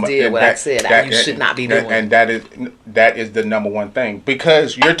number. Just did what I said. You should not be doing. And that is the number one thing,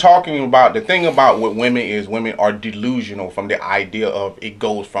 because you're talking about the thing about what women is. Women are delusional from the idea of it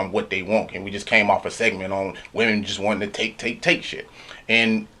goes from what they want, and we just came off a segment on women just wanting to take shit.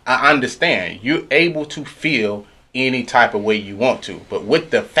 And I understand you're able to feel any type of way you want to, but with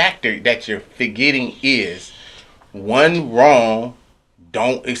the factor that you're forgetting is one wrong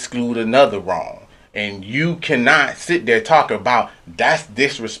don't exclude another wrong. And you cannot sit there talking about that's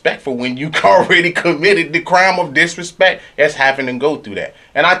disrespectful when you already committed the crime of disrespect that's having to go through that.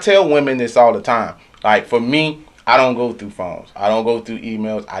 And I tell women this all the time. Like, for me, I don't go through phones. I don't go through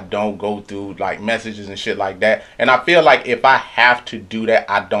emails. I don't go through like messages and shit like that. And I feel like if I have to do that,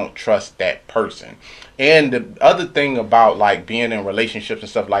 I don't trust that person. And the other thing about like being in relationships and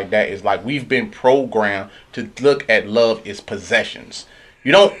stuff like that is like we've been programmed to look at love as possessions.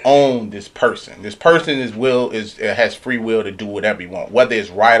 You don't own this person. This person has free will to do whatever you want, whether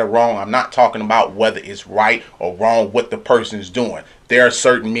it's right or wrong. I'm not talking about whether it's right or wrong what the person is doing. There are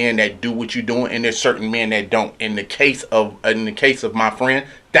certain men that do what you're doing, and there's certain men that don't. In the case of my friend,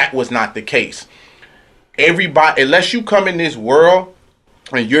 that was not the case. Everybody, unless you come in this world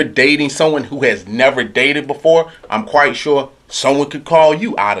and you're dating someone who has never dated before, I'm quite sure someone could call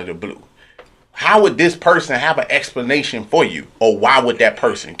you out of the blue. How would this person have an explanation for you? Or why would that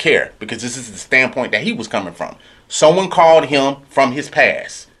person care? Because this is the standpoint that he was coming from. Someone called him from his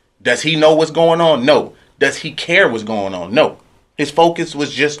past. Does he know what's going on? No. Does he care what's going on? No. His focus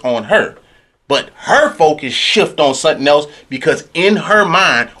was just on her. But her focus shift on something else because in her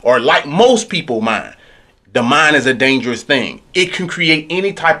mind, or like most people's mind, the mind is a dangerous thing. It can create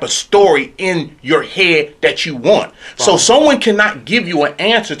any type of story in your head that you want. Wow. So someone cannot give you an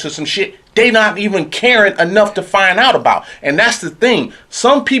answer to some shit they not even caring enough to find out about. And that's the thing.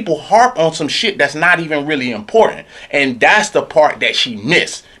 Some people harp on some shit that's not even really important. And that's the part that she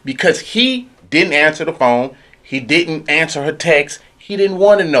missed. Because he didn't answer the phone. He didn't answer her text. He didn't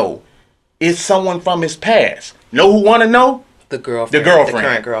want to know. It's someone from his past. Know who want to know? The girlfriend. The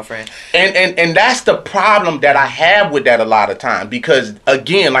current girlfriend. And that's the problem that I have with that a lot of times. Because,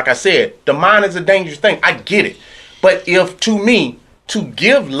 again, like I said, the mind is a dangerous thing. I get it. But to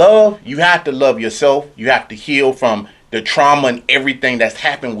give love, you have to love yourself. You have to heal from the trauma and everything that's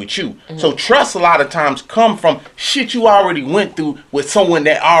happened with you. Mm-hmm. So trust a lot of times come from shit you already went through with someone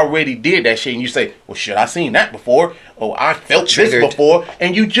that already did that shit. And you say, well, shit, I seen that before. Oh, I felt triggered. This before.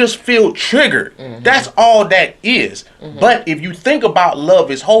 And you just feel triggered. Mm-hmm. That's all that is. Mm-hmm. But if you think about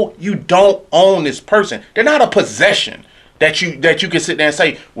love as whole, you don't own this person. They're not a possession that you can sit there and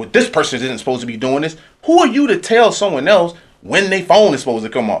say, well, this person isn't supposed to be doing this. Who are you to tell someone else when their phone is supposed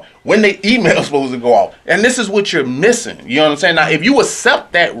to come off, when their email is supposed to go off? And this is what you're missing. You know what I'm saying? Now, if you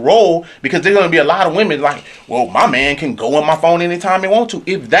accept that role, because there's going to be a lot of women like, well, my man can go on my phone anytime he wants to.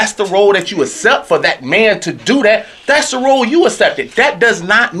 If that's the role that you accept for that man to do that, that's the role you accepted. That does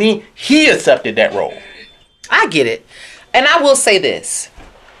not mean he accepted that role. I get it. And I will say this.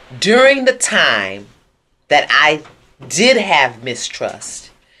 During the time that I did have mistrust,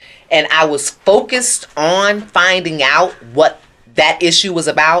 and I was focused on finding out what that issue was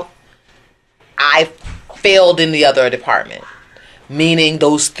about, I failed in the other department, meaning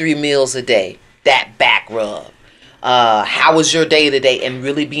those 3 meals a day, that back rub, how was your day today, and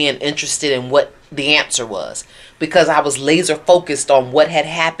really being interested in what the answer was, because I was laser focused on what had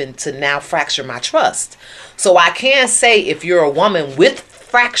happened to now fracture my trust. So I can say, if you're a woman with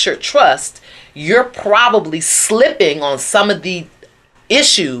fractured trust, you're probably slipping on some of the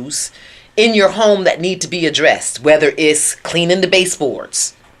issues in your home that need to be addressed, whether it's cleaning the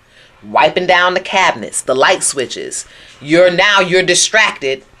baseboards, wiping down the cabinets, the light switches. You're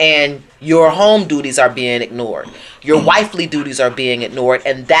distracted, and your home duties are being ignored. Your wifely duties are being ignored,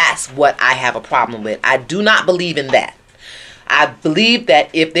 and that's what I have a problem with. I do not believe in that. I believe that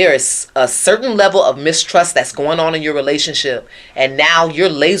if there is a certain level of mistrust that's going on in your relationship, and now you're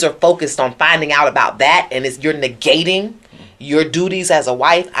laser focused on finding out about that, and you're negating your duties as a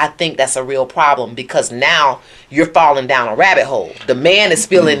wife, I think that's a real problem, because now you're falling down a rabbit hole. The man is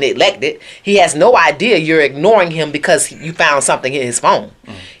feeling neglected. He has no idea you're ignoring him because you found something in his phone.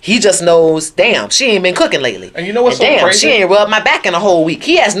 He just knows, damn, she ain't been cooking lately. And you know what's so damn, crazy? She ain't rubbed my back in a whole week.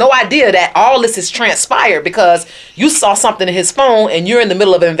 He has no idea that all this is transpired because you saw something in his phone and you're in the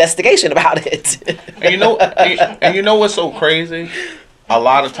middle of an investigation about it. And you know what's so crazy? A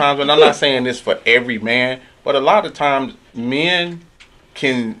lot of times, and I'm not saying this for every man, but a lot of times men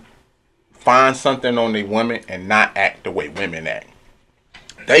can find something on their women and not act the way women act.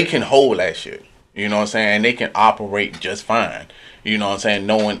 They can hold that shit. You know what I'm saying? They can operate just fine. You know what I'm saying?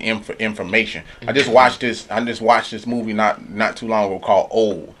 Knowing information. I just watched this movie not too long ago called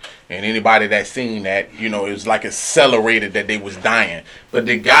Old. And anybody that's seen that, you know, it was like accelerated that they was dying. But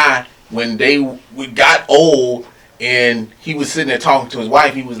the guy, when we got old and he was sitting there talking to his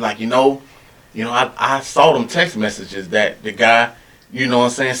wife, he was like, I saw them text messages that the guy, you know what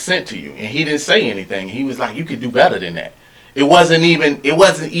I'm saying, sent to you, and he didn't say anything. He was like, you could do better than that. It wasn't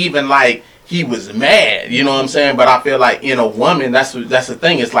even like he was mad, you know what I'm saying? But I feel like in a woman, that's the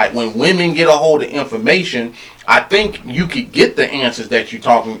thing. It's like when women get a hold of information, I think you could get the answers that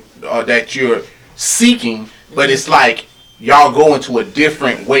you're seeking, but it's like y'all go into a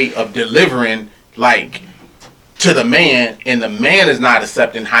different way of delivering, like, to the man, and the man is not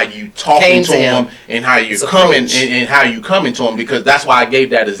accepting how you talking to him and how you're coming and how you coming to him, because that's why I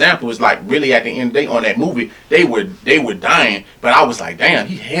gave that example. It's like, really, at the end of the day on that movie, they were dying, but I was like, damn,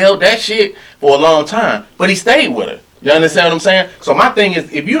 he held that shit for a long time, but he stayed with her. You understand what I'm saying? So my thing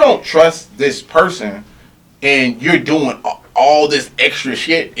is, if you don't trust this person and you're doing all this extra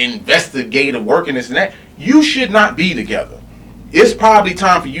shit, investigative work and this and that, you should not be together. It's probably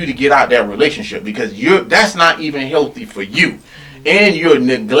time for you to get out that relationship, because that's not even healthy for you. And you're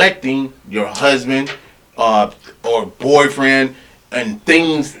neglecting your husband or boyfriend and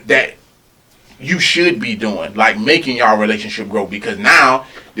things that you should be doing, like making your relationship grow, because now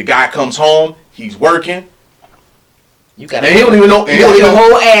the guy comes home, he's working. You got he don't even know. You got your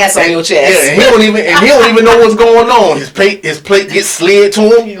whole ass on your chest. Yeah, and he don't even know what's going on. His plate gets slid to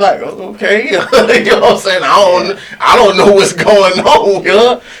him. He's like, okay, you know what I'm saying? I don't know what's going on,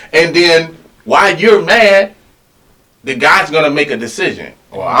 yeah. And then while you're mad, the guy's gonna make a decision.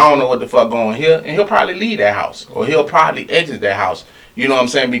 Well, I don't know what the fuck going here, and he'll probably leave that house, or he'll probably exit that house. You know what I'm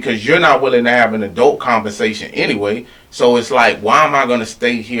saying? Because you're not willing to have an adult conversation anyway. So it's like, why am I gonna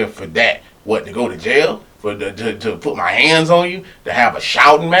stay here for that? What, to go to jail? To put my hands on you, to have a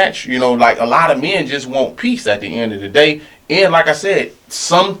shouting match? You know, like, a lot of men just want peace at the end of the day. And like I said,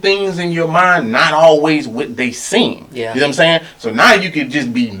 some things in your mind not always what they seem. Yeah. You know what I'm saying? So now you can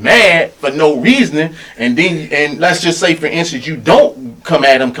just be mad for no reason, and let's just say, for instance, you don't come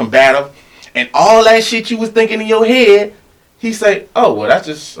at him combative, and all that shit you was thinking in your head, he say, oh, well, that's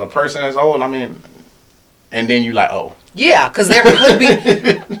just a person that's old. I mean, and then you like, oh. Yeah, because there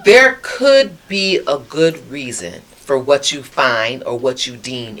could be a good reason for what you find or what you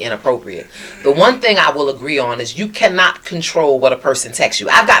deem inappropriate. The one thing I will agree on is you cannot control what a person texts you.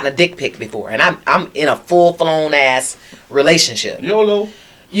 I've gotten a dick pic before, and I'm in a full-blown ass relationship. YOLO.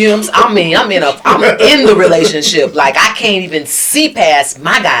 You know what I'm saying? I'm in the relationship. Like, I can't even see past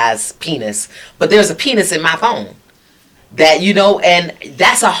my guy's penis, but there's a penis in my phone. That, you know, and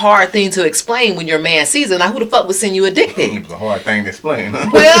that's a hard thing to explain when your man sees it. Now, who the fuck would send you a dick pic? It's a hard thing to explain. Well,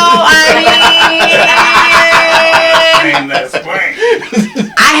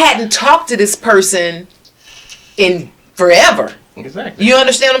 I hadn't talked to this person in forever. Exactly. You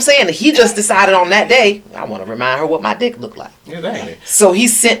understand what I'm saying? He just decided on that day, I want to remind her what my dick looked like. Exactly. So he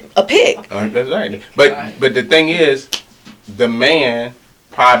sent a pic. Exactly. But the thing is, the man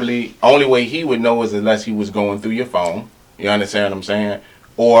probably, only way he would know is unless he was going through your phone. You understand what I'm saying?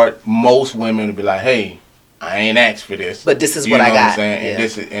 Or most women would be like, hey, I ain't asked for this, but this is what I got. What I'm saying?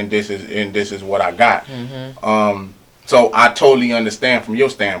 Yeah. And this is what I got. So I totally understand from your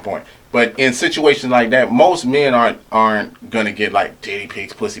standpoint. But in situations like that, most men aren't gonna get like titty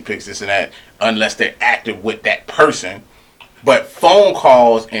pics, pussy pics, this and that, unless they're active with that person. But phone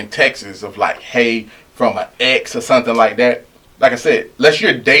calls and texts of like, hey, from an ex or something like that. Like I said, unless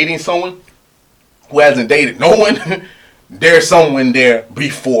you're dating someone who hasn't dated no one, there's someone there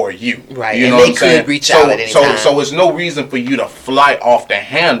before you. Right. You and know they what I'm saying? could reach out at any time. So it's no reason for you to fly off the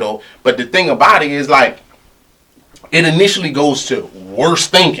handle. But the thing about it is like, it initially goes to worse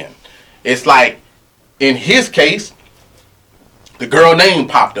thinking. It's like, in his case, the girl name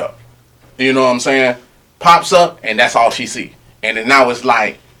popped up. You know what I'm saying? Pops up, and that's all she see. And then now it's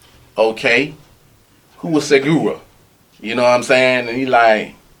like, okay, who was Segura? You know what I'm saying? And he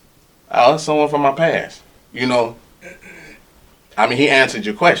like, oh, it's someone from my past. You know? I mean, he answered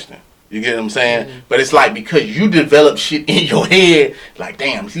your question. You get what I'm saying? But it's like, because you develop shit in your head, like,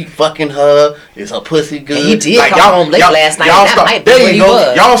 damn, is he fucking her? Is her pussy good? And he did like, come home late last night. There you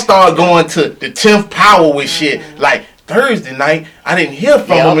go. Y'all start going to the 10th power with shit. Like, Thursday night, I didn't hear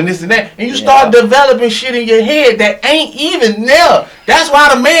from him and this and that. And you start developing shit in your head that ain't even there. That's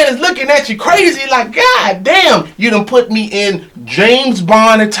why the man is looking at you crazy like, God damn, you done put me in James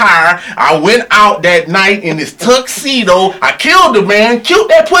Bond attire. I went out that night in this tuxedo. I killed the man, killed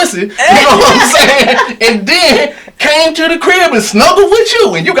that pussy. You know what I'm saying? And then came to the crib and snuggled with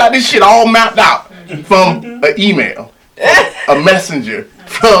you. And you got this shit all mapped out from an email, from a messenger,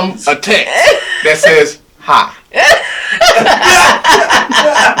 from a text that says, hi.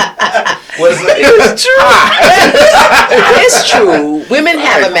 It's true. It's true. Women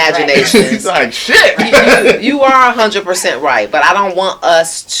have imaginations. It's like shit. You are 100% right, but I don't want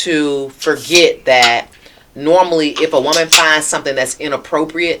us to forget that normally if a woman finds something that's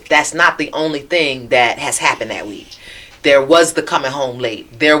inappropriate, that's not the only thing that has happened that week. There was the coming home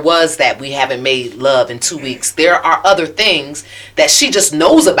late. There was that we haven't made love in 2 weeks. There are other things that she just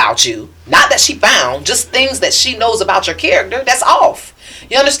knows about you. Not that she found, just things that she knows about your character that's off.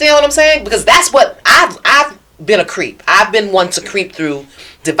 You understand what I'm saying? Because that's what I've been a creep. I've been one to creep through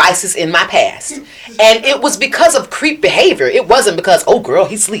devices in my past. And it was because of creep behavior. It wasn't because, oh girl,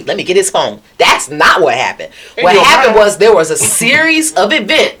 he's asleep, let me get his phone. That's not what happened. What happened was there was a series of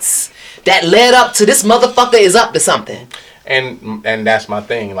events that led up to this motherfucker is up to something. And that's my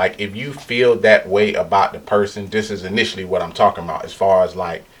thing. Like, if you feel that way about the person, this is initially what I'm talking about as far as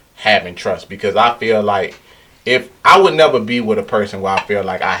like having trust. Because I feel like if I would never be with a person where I feel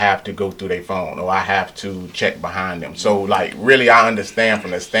like I have to go through their phone or I have to check behind them. So like, really, I understand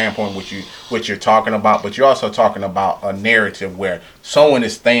from the standpoint what you're talking about, but you're also talking about a narrative where someone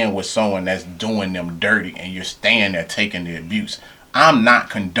is staying with someone that's doing them dirty and you're staying there taking the abuse. I'm not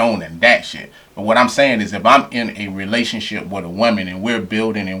condoning that shit. But what I'm saying is if I'm in a relationship with a woman and we're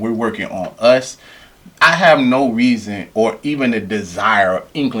building and we're working on us, I have no reason or even a desire or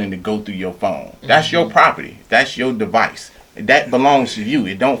inkling to go through your phone. That's your property. That's your device. That belongs to you.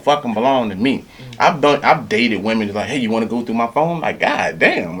 It don't fucking belong to me. I've dated women like, hey, you want to go through my phone? Like, god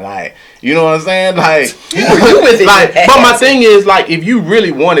damn, like, you know what I'm saying? Like, but my thing is, like, if you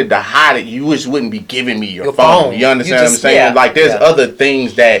really wanted to hide it, you just wouldn't be giving me your phone. You understand what I'm saying? Yeah, like, there's other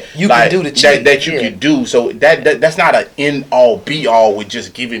things that you can do to cheat. that you can do. So that's not an end all be all with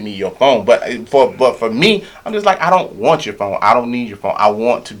just giving me your phone. But for me, I'm just like, I don't want your phone. I don't need your phone. I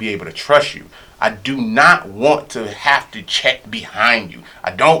want to be able to trust you. I do not want to have to check behind you.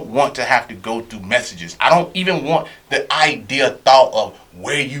 I don't want to have to go through messages. I don't even want the thought of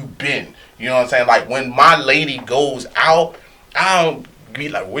where you've been. You know what I'm saying? Like, when my lady goes out, I don't be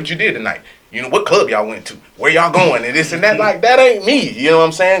like, what you did tonight? You know, what club y'all went to? Where y'all going? And this and that. Like, that ain't me. You know what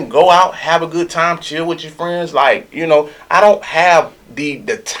I'm saying? Go out, have a good time, chill with your friends. Like, you know, I don't have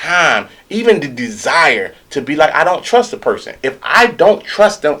the time, even the desire to be like, I don't trust the person. If I don't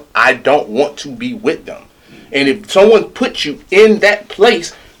trust them, I don't want to be with them. And if someone puts you in that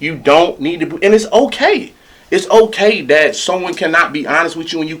place, you don't need to be, and it's okay. It's okay that someone cannot be honest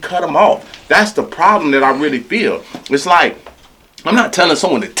with you and you cut them off. That's the problem that I really feel. It's like, I'm not telling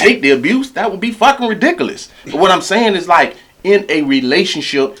someone to take the abuse. That would be fucking ridiculous. But what I'm saying is, like, in a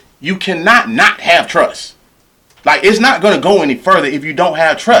relationship, you cannot not have trust. Like, it's not going to go any further if you don't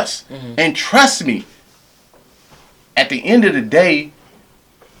have trust. And trust me, at the end of the day,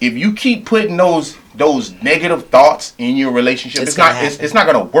 if you keep putting those negative thoughts in your relationship, it's not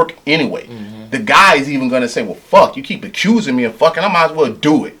going to work anyway. The guy is even going to say, well, fuck, you keep accusing me of fucking, I might as well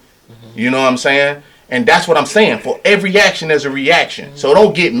do it. You know what I'm saying? And that's what I'm saying. For every action, there's a reaction. So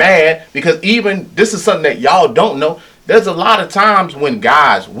don't get mad, because even, this is something that y'all don't know, there's a lot of times when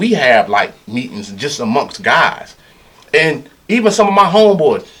guys, we have like meetings just amongst guys. And even some of my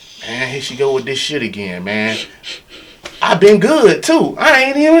homeboys, man, here she go with this shit again, man. I've been good too. I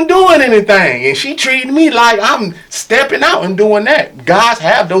ain't even doing anything. And she treating me like I'm stepping out and doing that. Guys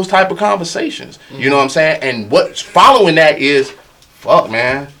have those type of conversations. You know what I'm saying? And what's following that is, fuck,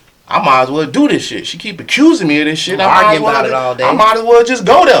 man, I might as well do this shit. She keep accusing me of this shit. Arguing about it all day. I might as well just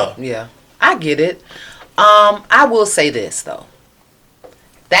go there. Yeah, I get it. I will say this, though.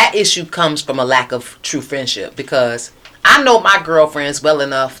 That issue comes from a lack of true friendship, because I know my girlfriends well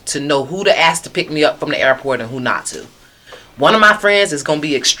enough to know who to ask to pick me up from the airport and who not to. One of my friends is going to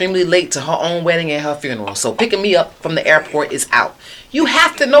be extremely late to her own wedding and her funeral. So picking me up from the airport is out. You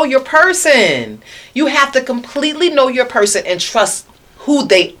have to know your person. You have to completely know your person and trust who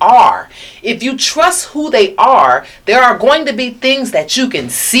they are. If you trust who they are, there are going to be things that you can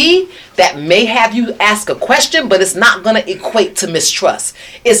see that may have you ask a question, but it's not going to equate to mistrust.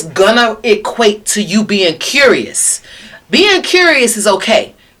 It's going to equate to you being curious. Being curious is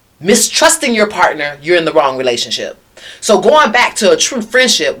okay. Mistrusting your partner, you're in the wrong relationship. So going back to a true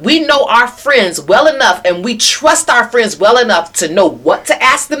friendship, we know our friends well enough and we trust our friends well enough to know what to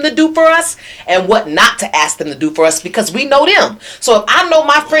ask them to do for us and what not to ask them to do for us, because we know them. So if I know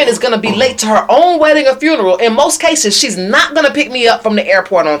my friend is going to be late to her own wedding or funeral, in most cases, she's not going to pick me up from the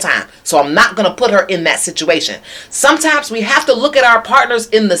airport on time. So I'm not going to put her in that situation. Sometimes we have to look at our partners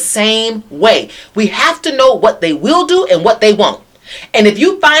in the same way. We have to know what they will do and what they won't. And if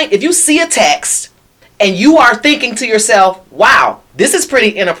you see a text and you are thinking to yourself, wow, this is pretty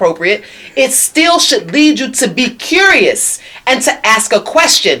inappropriate, it still should lead you to be curious and to ask a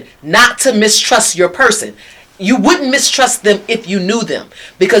question, not to mistrust your person. You wouldn't mistrust them if you knew them,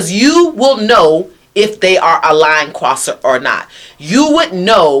 because you will know if they are a line crosser or not. You would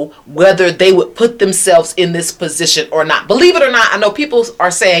know whether they would put themselves in this position or not. Believe it or not, I know people are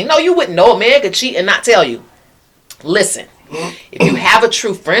saying, no, you wouldn't know. A man could cheat and not tell you. Listen, if you have a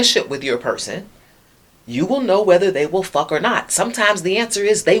true friendship with your person, you will know whether they will fuck or not. Sometimes the answer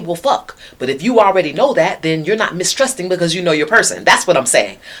is they will fuck. But if you already know that, then you're not mistrusting because you know your person. That's what I'm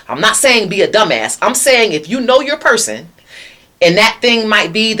saying. I'm not saying be a dumbass. I'm saying if you know your person, and that thing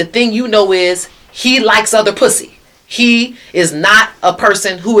might be, the thing you know is he likes other pussy. He is not a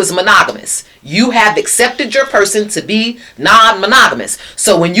person who is monogamous. You have accepted your person to be non-monogamous.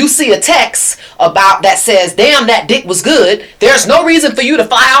 So when you see a text about that says, damn, that dick was good, there's no reason for you to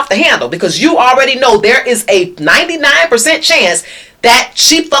fly off the handle, because you already know there is a 99% chance that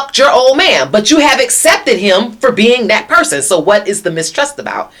she fucked your old man, but you have accepted him for being that person. So what is the mistrust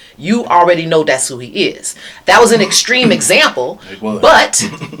about? You already know that's who he is. That was an extreme example, but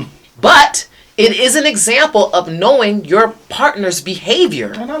it is an example of knowing your partner's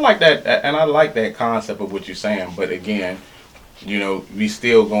behavior. And I like that. And I like that concept of what you're saying. But again, you know, we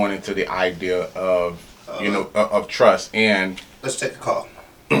still going into the idea of, of trust. And let's take a call.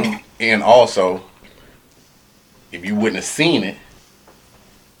 And also, if you wouldn't have seen it,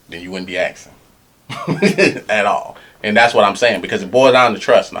 then you wouldn't be asking at all. And that's what I'm saying, because it boils down to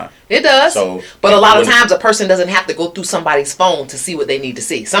trust now. It does. So, but a lot of times a person doesn't have to go through somebody's phone to see what they need to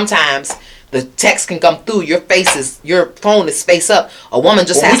see. Sometimes the text can come through, your phone is face up. A woman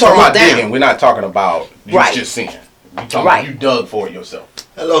just has to look down. We're talking about digging. We're not talking about you just seeing. We're talking about you dug for it yourself.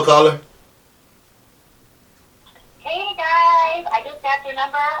 Hello, caller. Hey guys, I just got your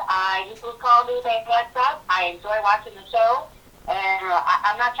number. I just was called to say what's up. I enjoy watching the show, and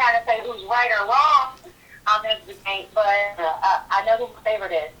I'm not trying to say who's right or wrong on this debate, but I know who my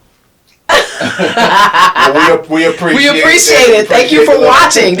favorite is. Well, we appreciate it. Thank you for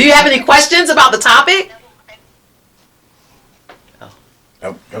watching. Do you have any questions about the topic?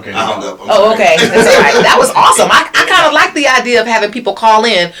 Okay. Oh, okay. That's all right. That was awesome. I kind of like the idea of having people call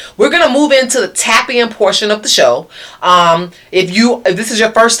in. We're going to move into the tap-in portion of the show. If this is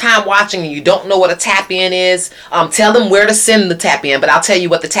your first time watching and you don't know what a tap-in is, tell them where to send the tap-in, but I'll tell you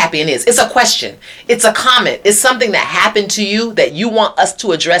what the tap-in is. It's a question. It's a comment. It's something that happened to you that you want us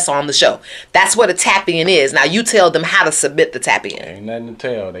to address on the show. That's what a tap-in is. Now, you tell them how to submit the tap-in. Ain't nothing to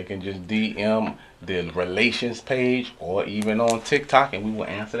tell. They can just DM the relations page or even on TikTok, and we will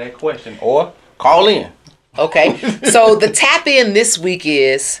answer that question or call in. Okay. So the tap in this week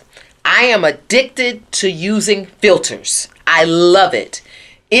is, I am addicted to using filters. I love it.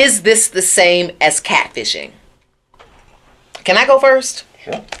 Is this the same as catfishing? Can I go first?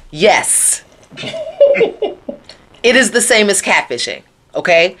 Sure. Yes. It is the same as catfishing.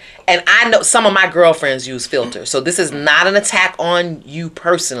 Okay? And I know some of my girlfriends use filters. So this is not an attack on you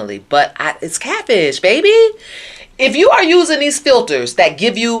personally, but it's catfish, baby. If you are using these filters that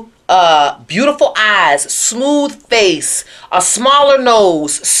give you beautiful eyes, smooth face, a smaller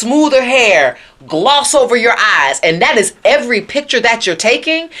nose, smoother hair, gloss over your eyes, and that is every picture that you're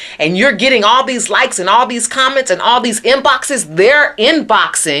taking, and you're getting all these likes and all these comments and all these inboxes, they're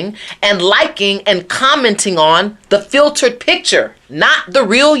inboxing and liking and commenting on the filtered picture, not the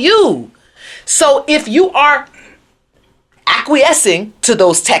real you. So if you are acquiescing to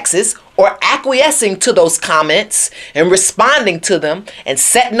those texts or acquiescing to those comments and responding to them and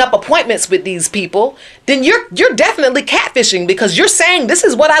setting up appointments with these people, then you're definitely catfishing, because you're saying this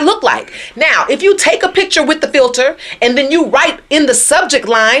is what I look like. Now, if you take a picture with the filter and then you write in the subject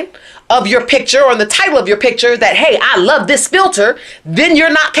line of your picture or in the title of your picture that, hey, I love this filter, then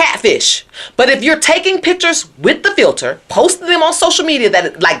you're not catfish. But if you're taking pictures with the filter, posting them on social media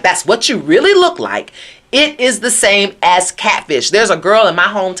that like that's what you really look like, it is the same as catfish. There's a girl in my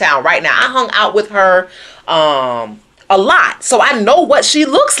hometown right now. I hung out with her a lot. So I know what she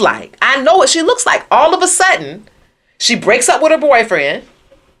looks like. All of a sudden, she breaks up with her boyfriend.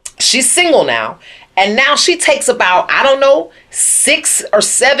 She's single now. And now she takes about, 6 or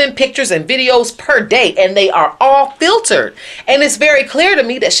 7 pictures and videos per day. And they are all filtered. And it's very clear to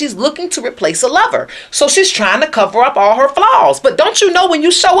me that she's looking to replace a lover. So she's trying to cover up all her flaws. But don't you know when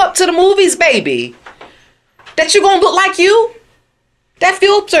you show up to the movies, baby, that you're going to look like you? That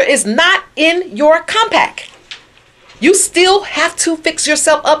filter is not in your compact. You still have to fix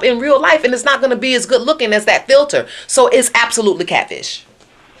yourself up in real life, and it's not going to be as good looking as that filter. So it's absolutely catfish.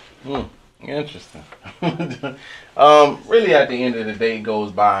 Interesting. Really, at the end of the day, it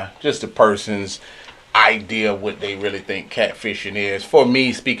goes by just a person's idea of what they really think catfishing is. For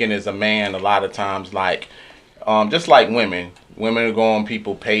me, speaking as a man, a lot of times, like, just like women will go on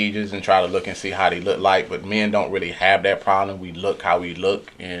people's pages and try to look and see how they look like, but men don't really have that problem. We look how we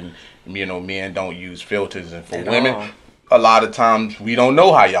look, and men don't use filters. And for women, a lot of times we don't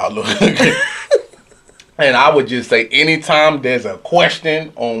know how y'all look. And I would just say, anytime there's a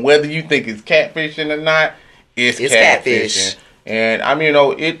question on whether you think it's catfishing or not, it's catfishing. And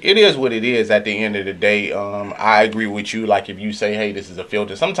it is what it is at the end of the day. I agree with you. Like, if you say, hey, this is a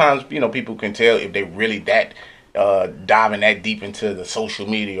filter, sometimes people can tell if they really that diving that deep into the social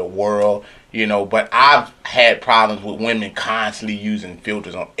media world, but I've had problems with women constantly using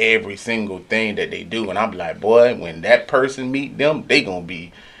filters on every single thing that they do, and I'm like, boy, when that person meet them, they gonna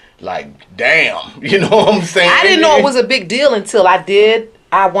be like, damn, you know what I'm saying? I didn't know it was a big deal until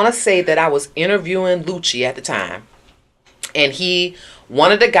I want to say that I was interviewing Lucci at the time, and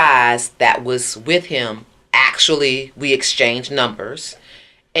one of the guys that was with him, actually, we exchanged numbers.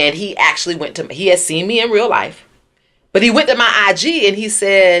 And he actually he had seen me in real life, but he went to my IG and he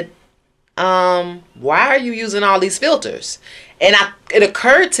said, why are you using all these filters? And it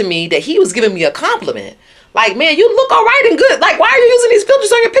occurred to me that he was giving me a compliment. Like, man, you look all right and good. Like, why are you using these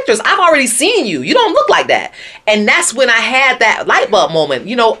filters on your pictures? I've already seen you. You don't look like that. And that's when I had that light bulb moment.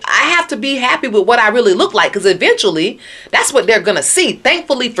 I have to be happy with what I really look like, because eventually that's what they're going to see.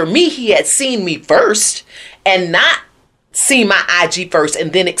 Thankfully for me, he had seen me first and not see my IG first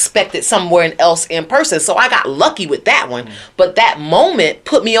and then expect it somewhere else in person. So I got lucky with that one. But that moment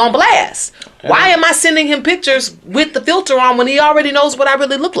put me on blast. Okay. Why am I sending him pictures with the filter on when he already knows what I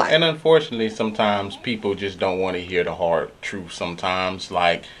really look like? And unfortunately, sometimes people just don't want to hear the hard truth. Sometimes,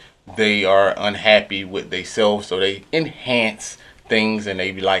 like, they are unhappy with themselves, so they enhance things, and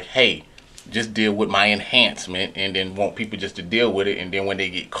they be like, hey, just deal with my enhancement, and then want people just to deal with it, and then when they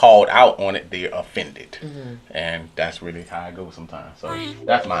get called out on it, they're offended. And that's really how it goes sometimes. So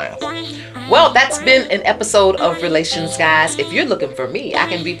that's my answer. Well, that's been an episode of Relations, guys. If you're looking for me, I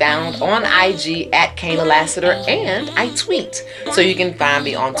can be found on IG at Kaynah Lassiter, and I tweet, so you can find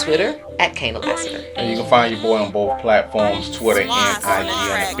me on Twitter at Kaynah Lassiter. And you can find your boy on both platforms, Twitter and IG,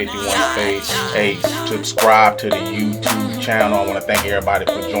 on the 51 page. Hey, subscribe to the YouTube channel. I want to thank everybody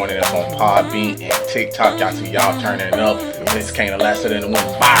for joining us on Podbean and TikTok. Y'all see y'all turning it up. Miss Kaynah Lassiter and went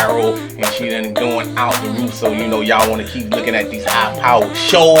viral, and she done going out the roof. So y'all want to keep looking at these high-powered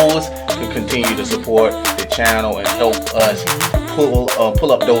shows to continue to support the channel and help us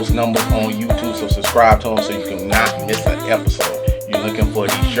pull up those numbers on YouTube. So subscribe to them so you can not miss an episode. You're looking for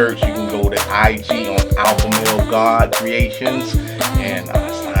these shirts, you can go to IG on Alpha Male God Creations, and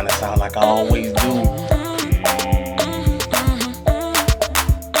sign us out like I always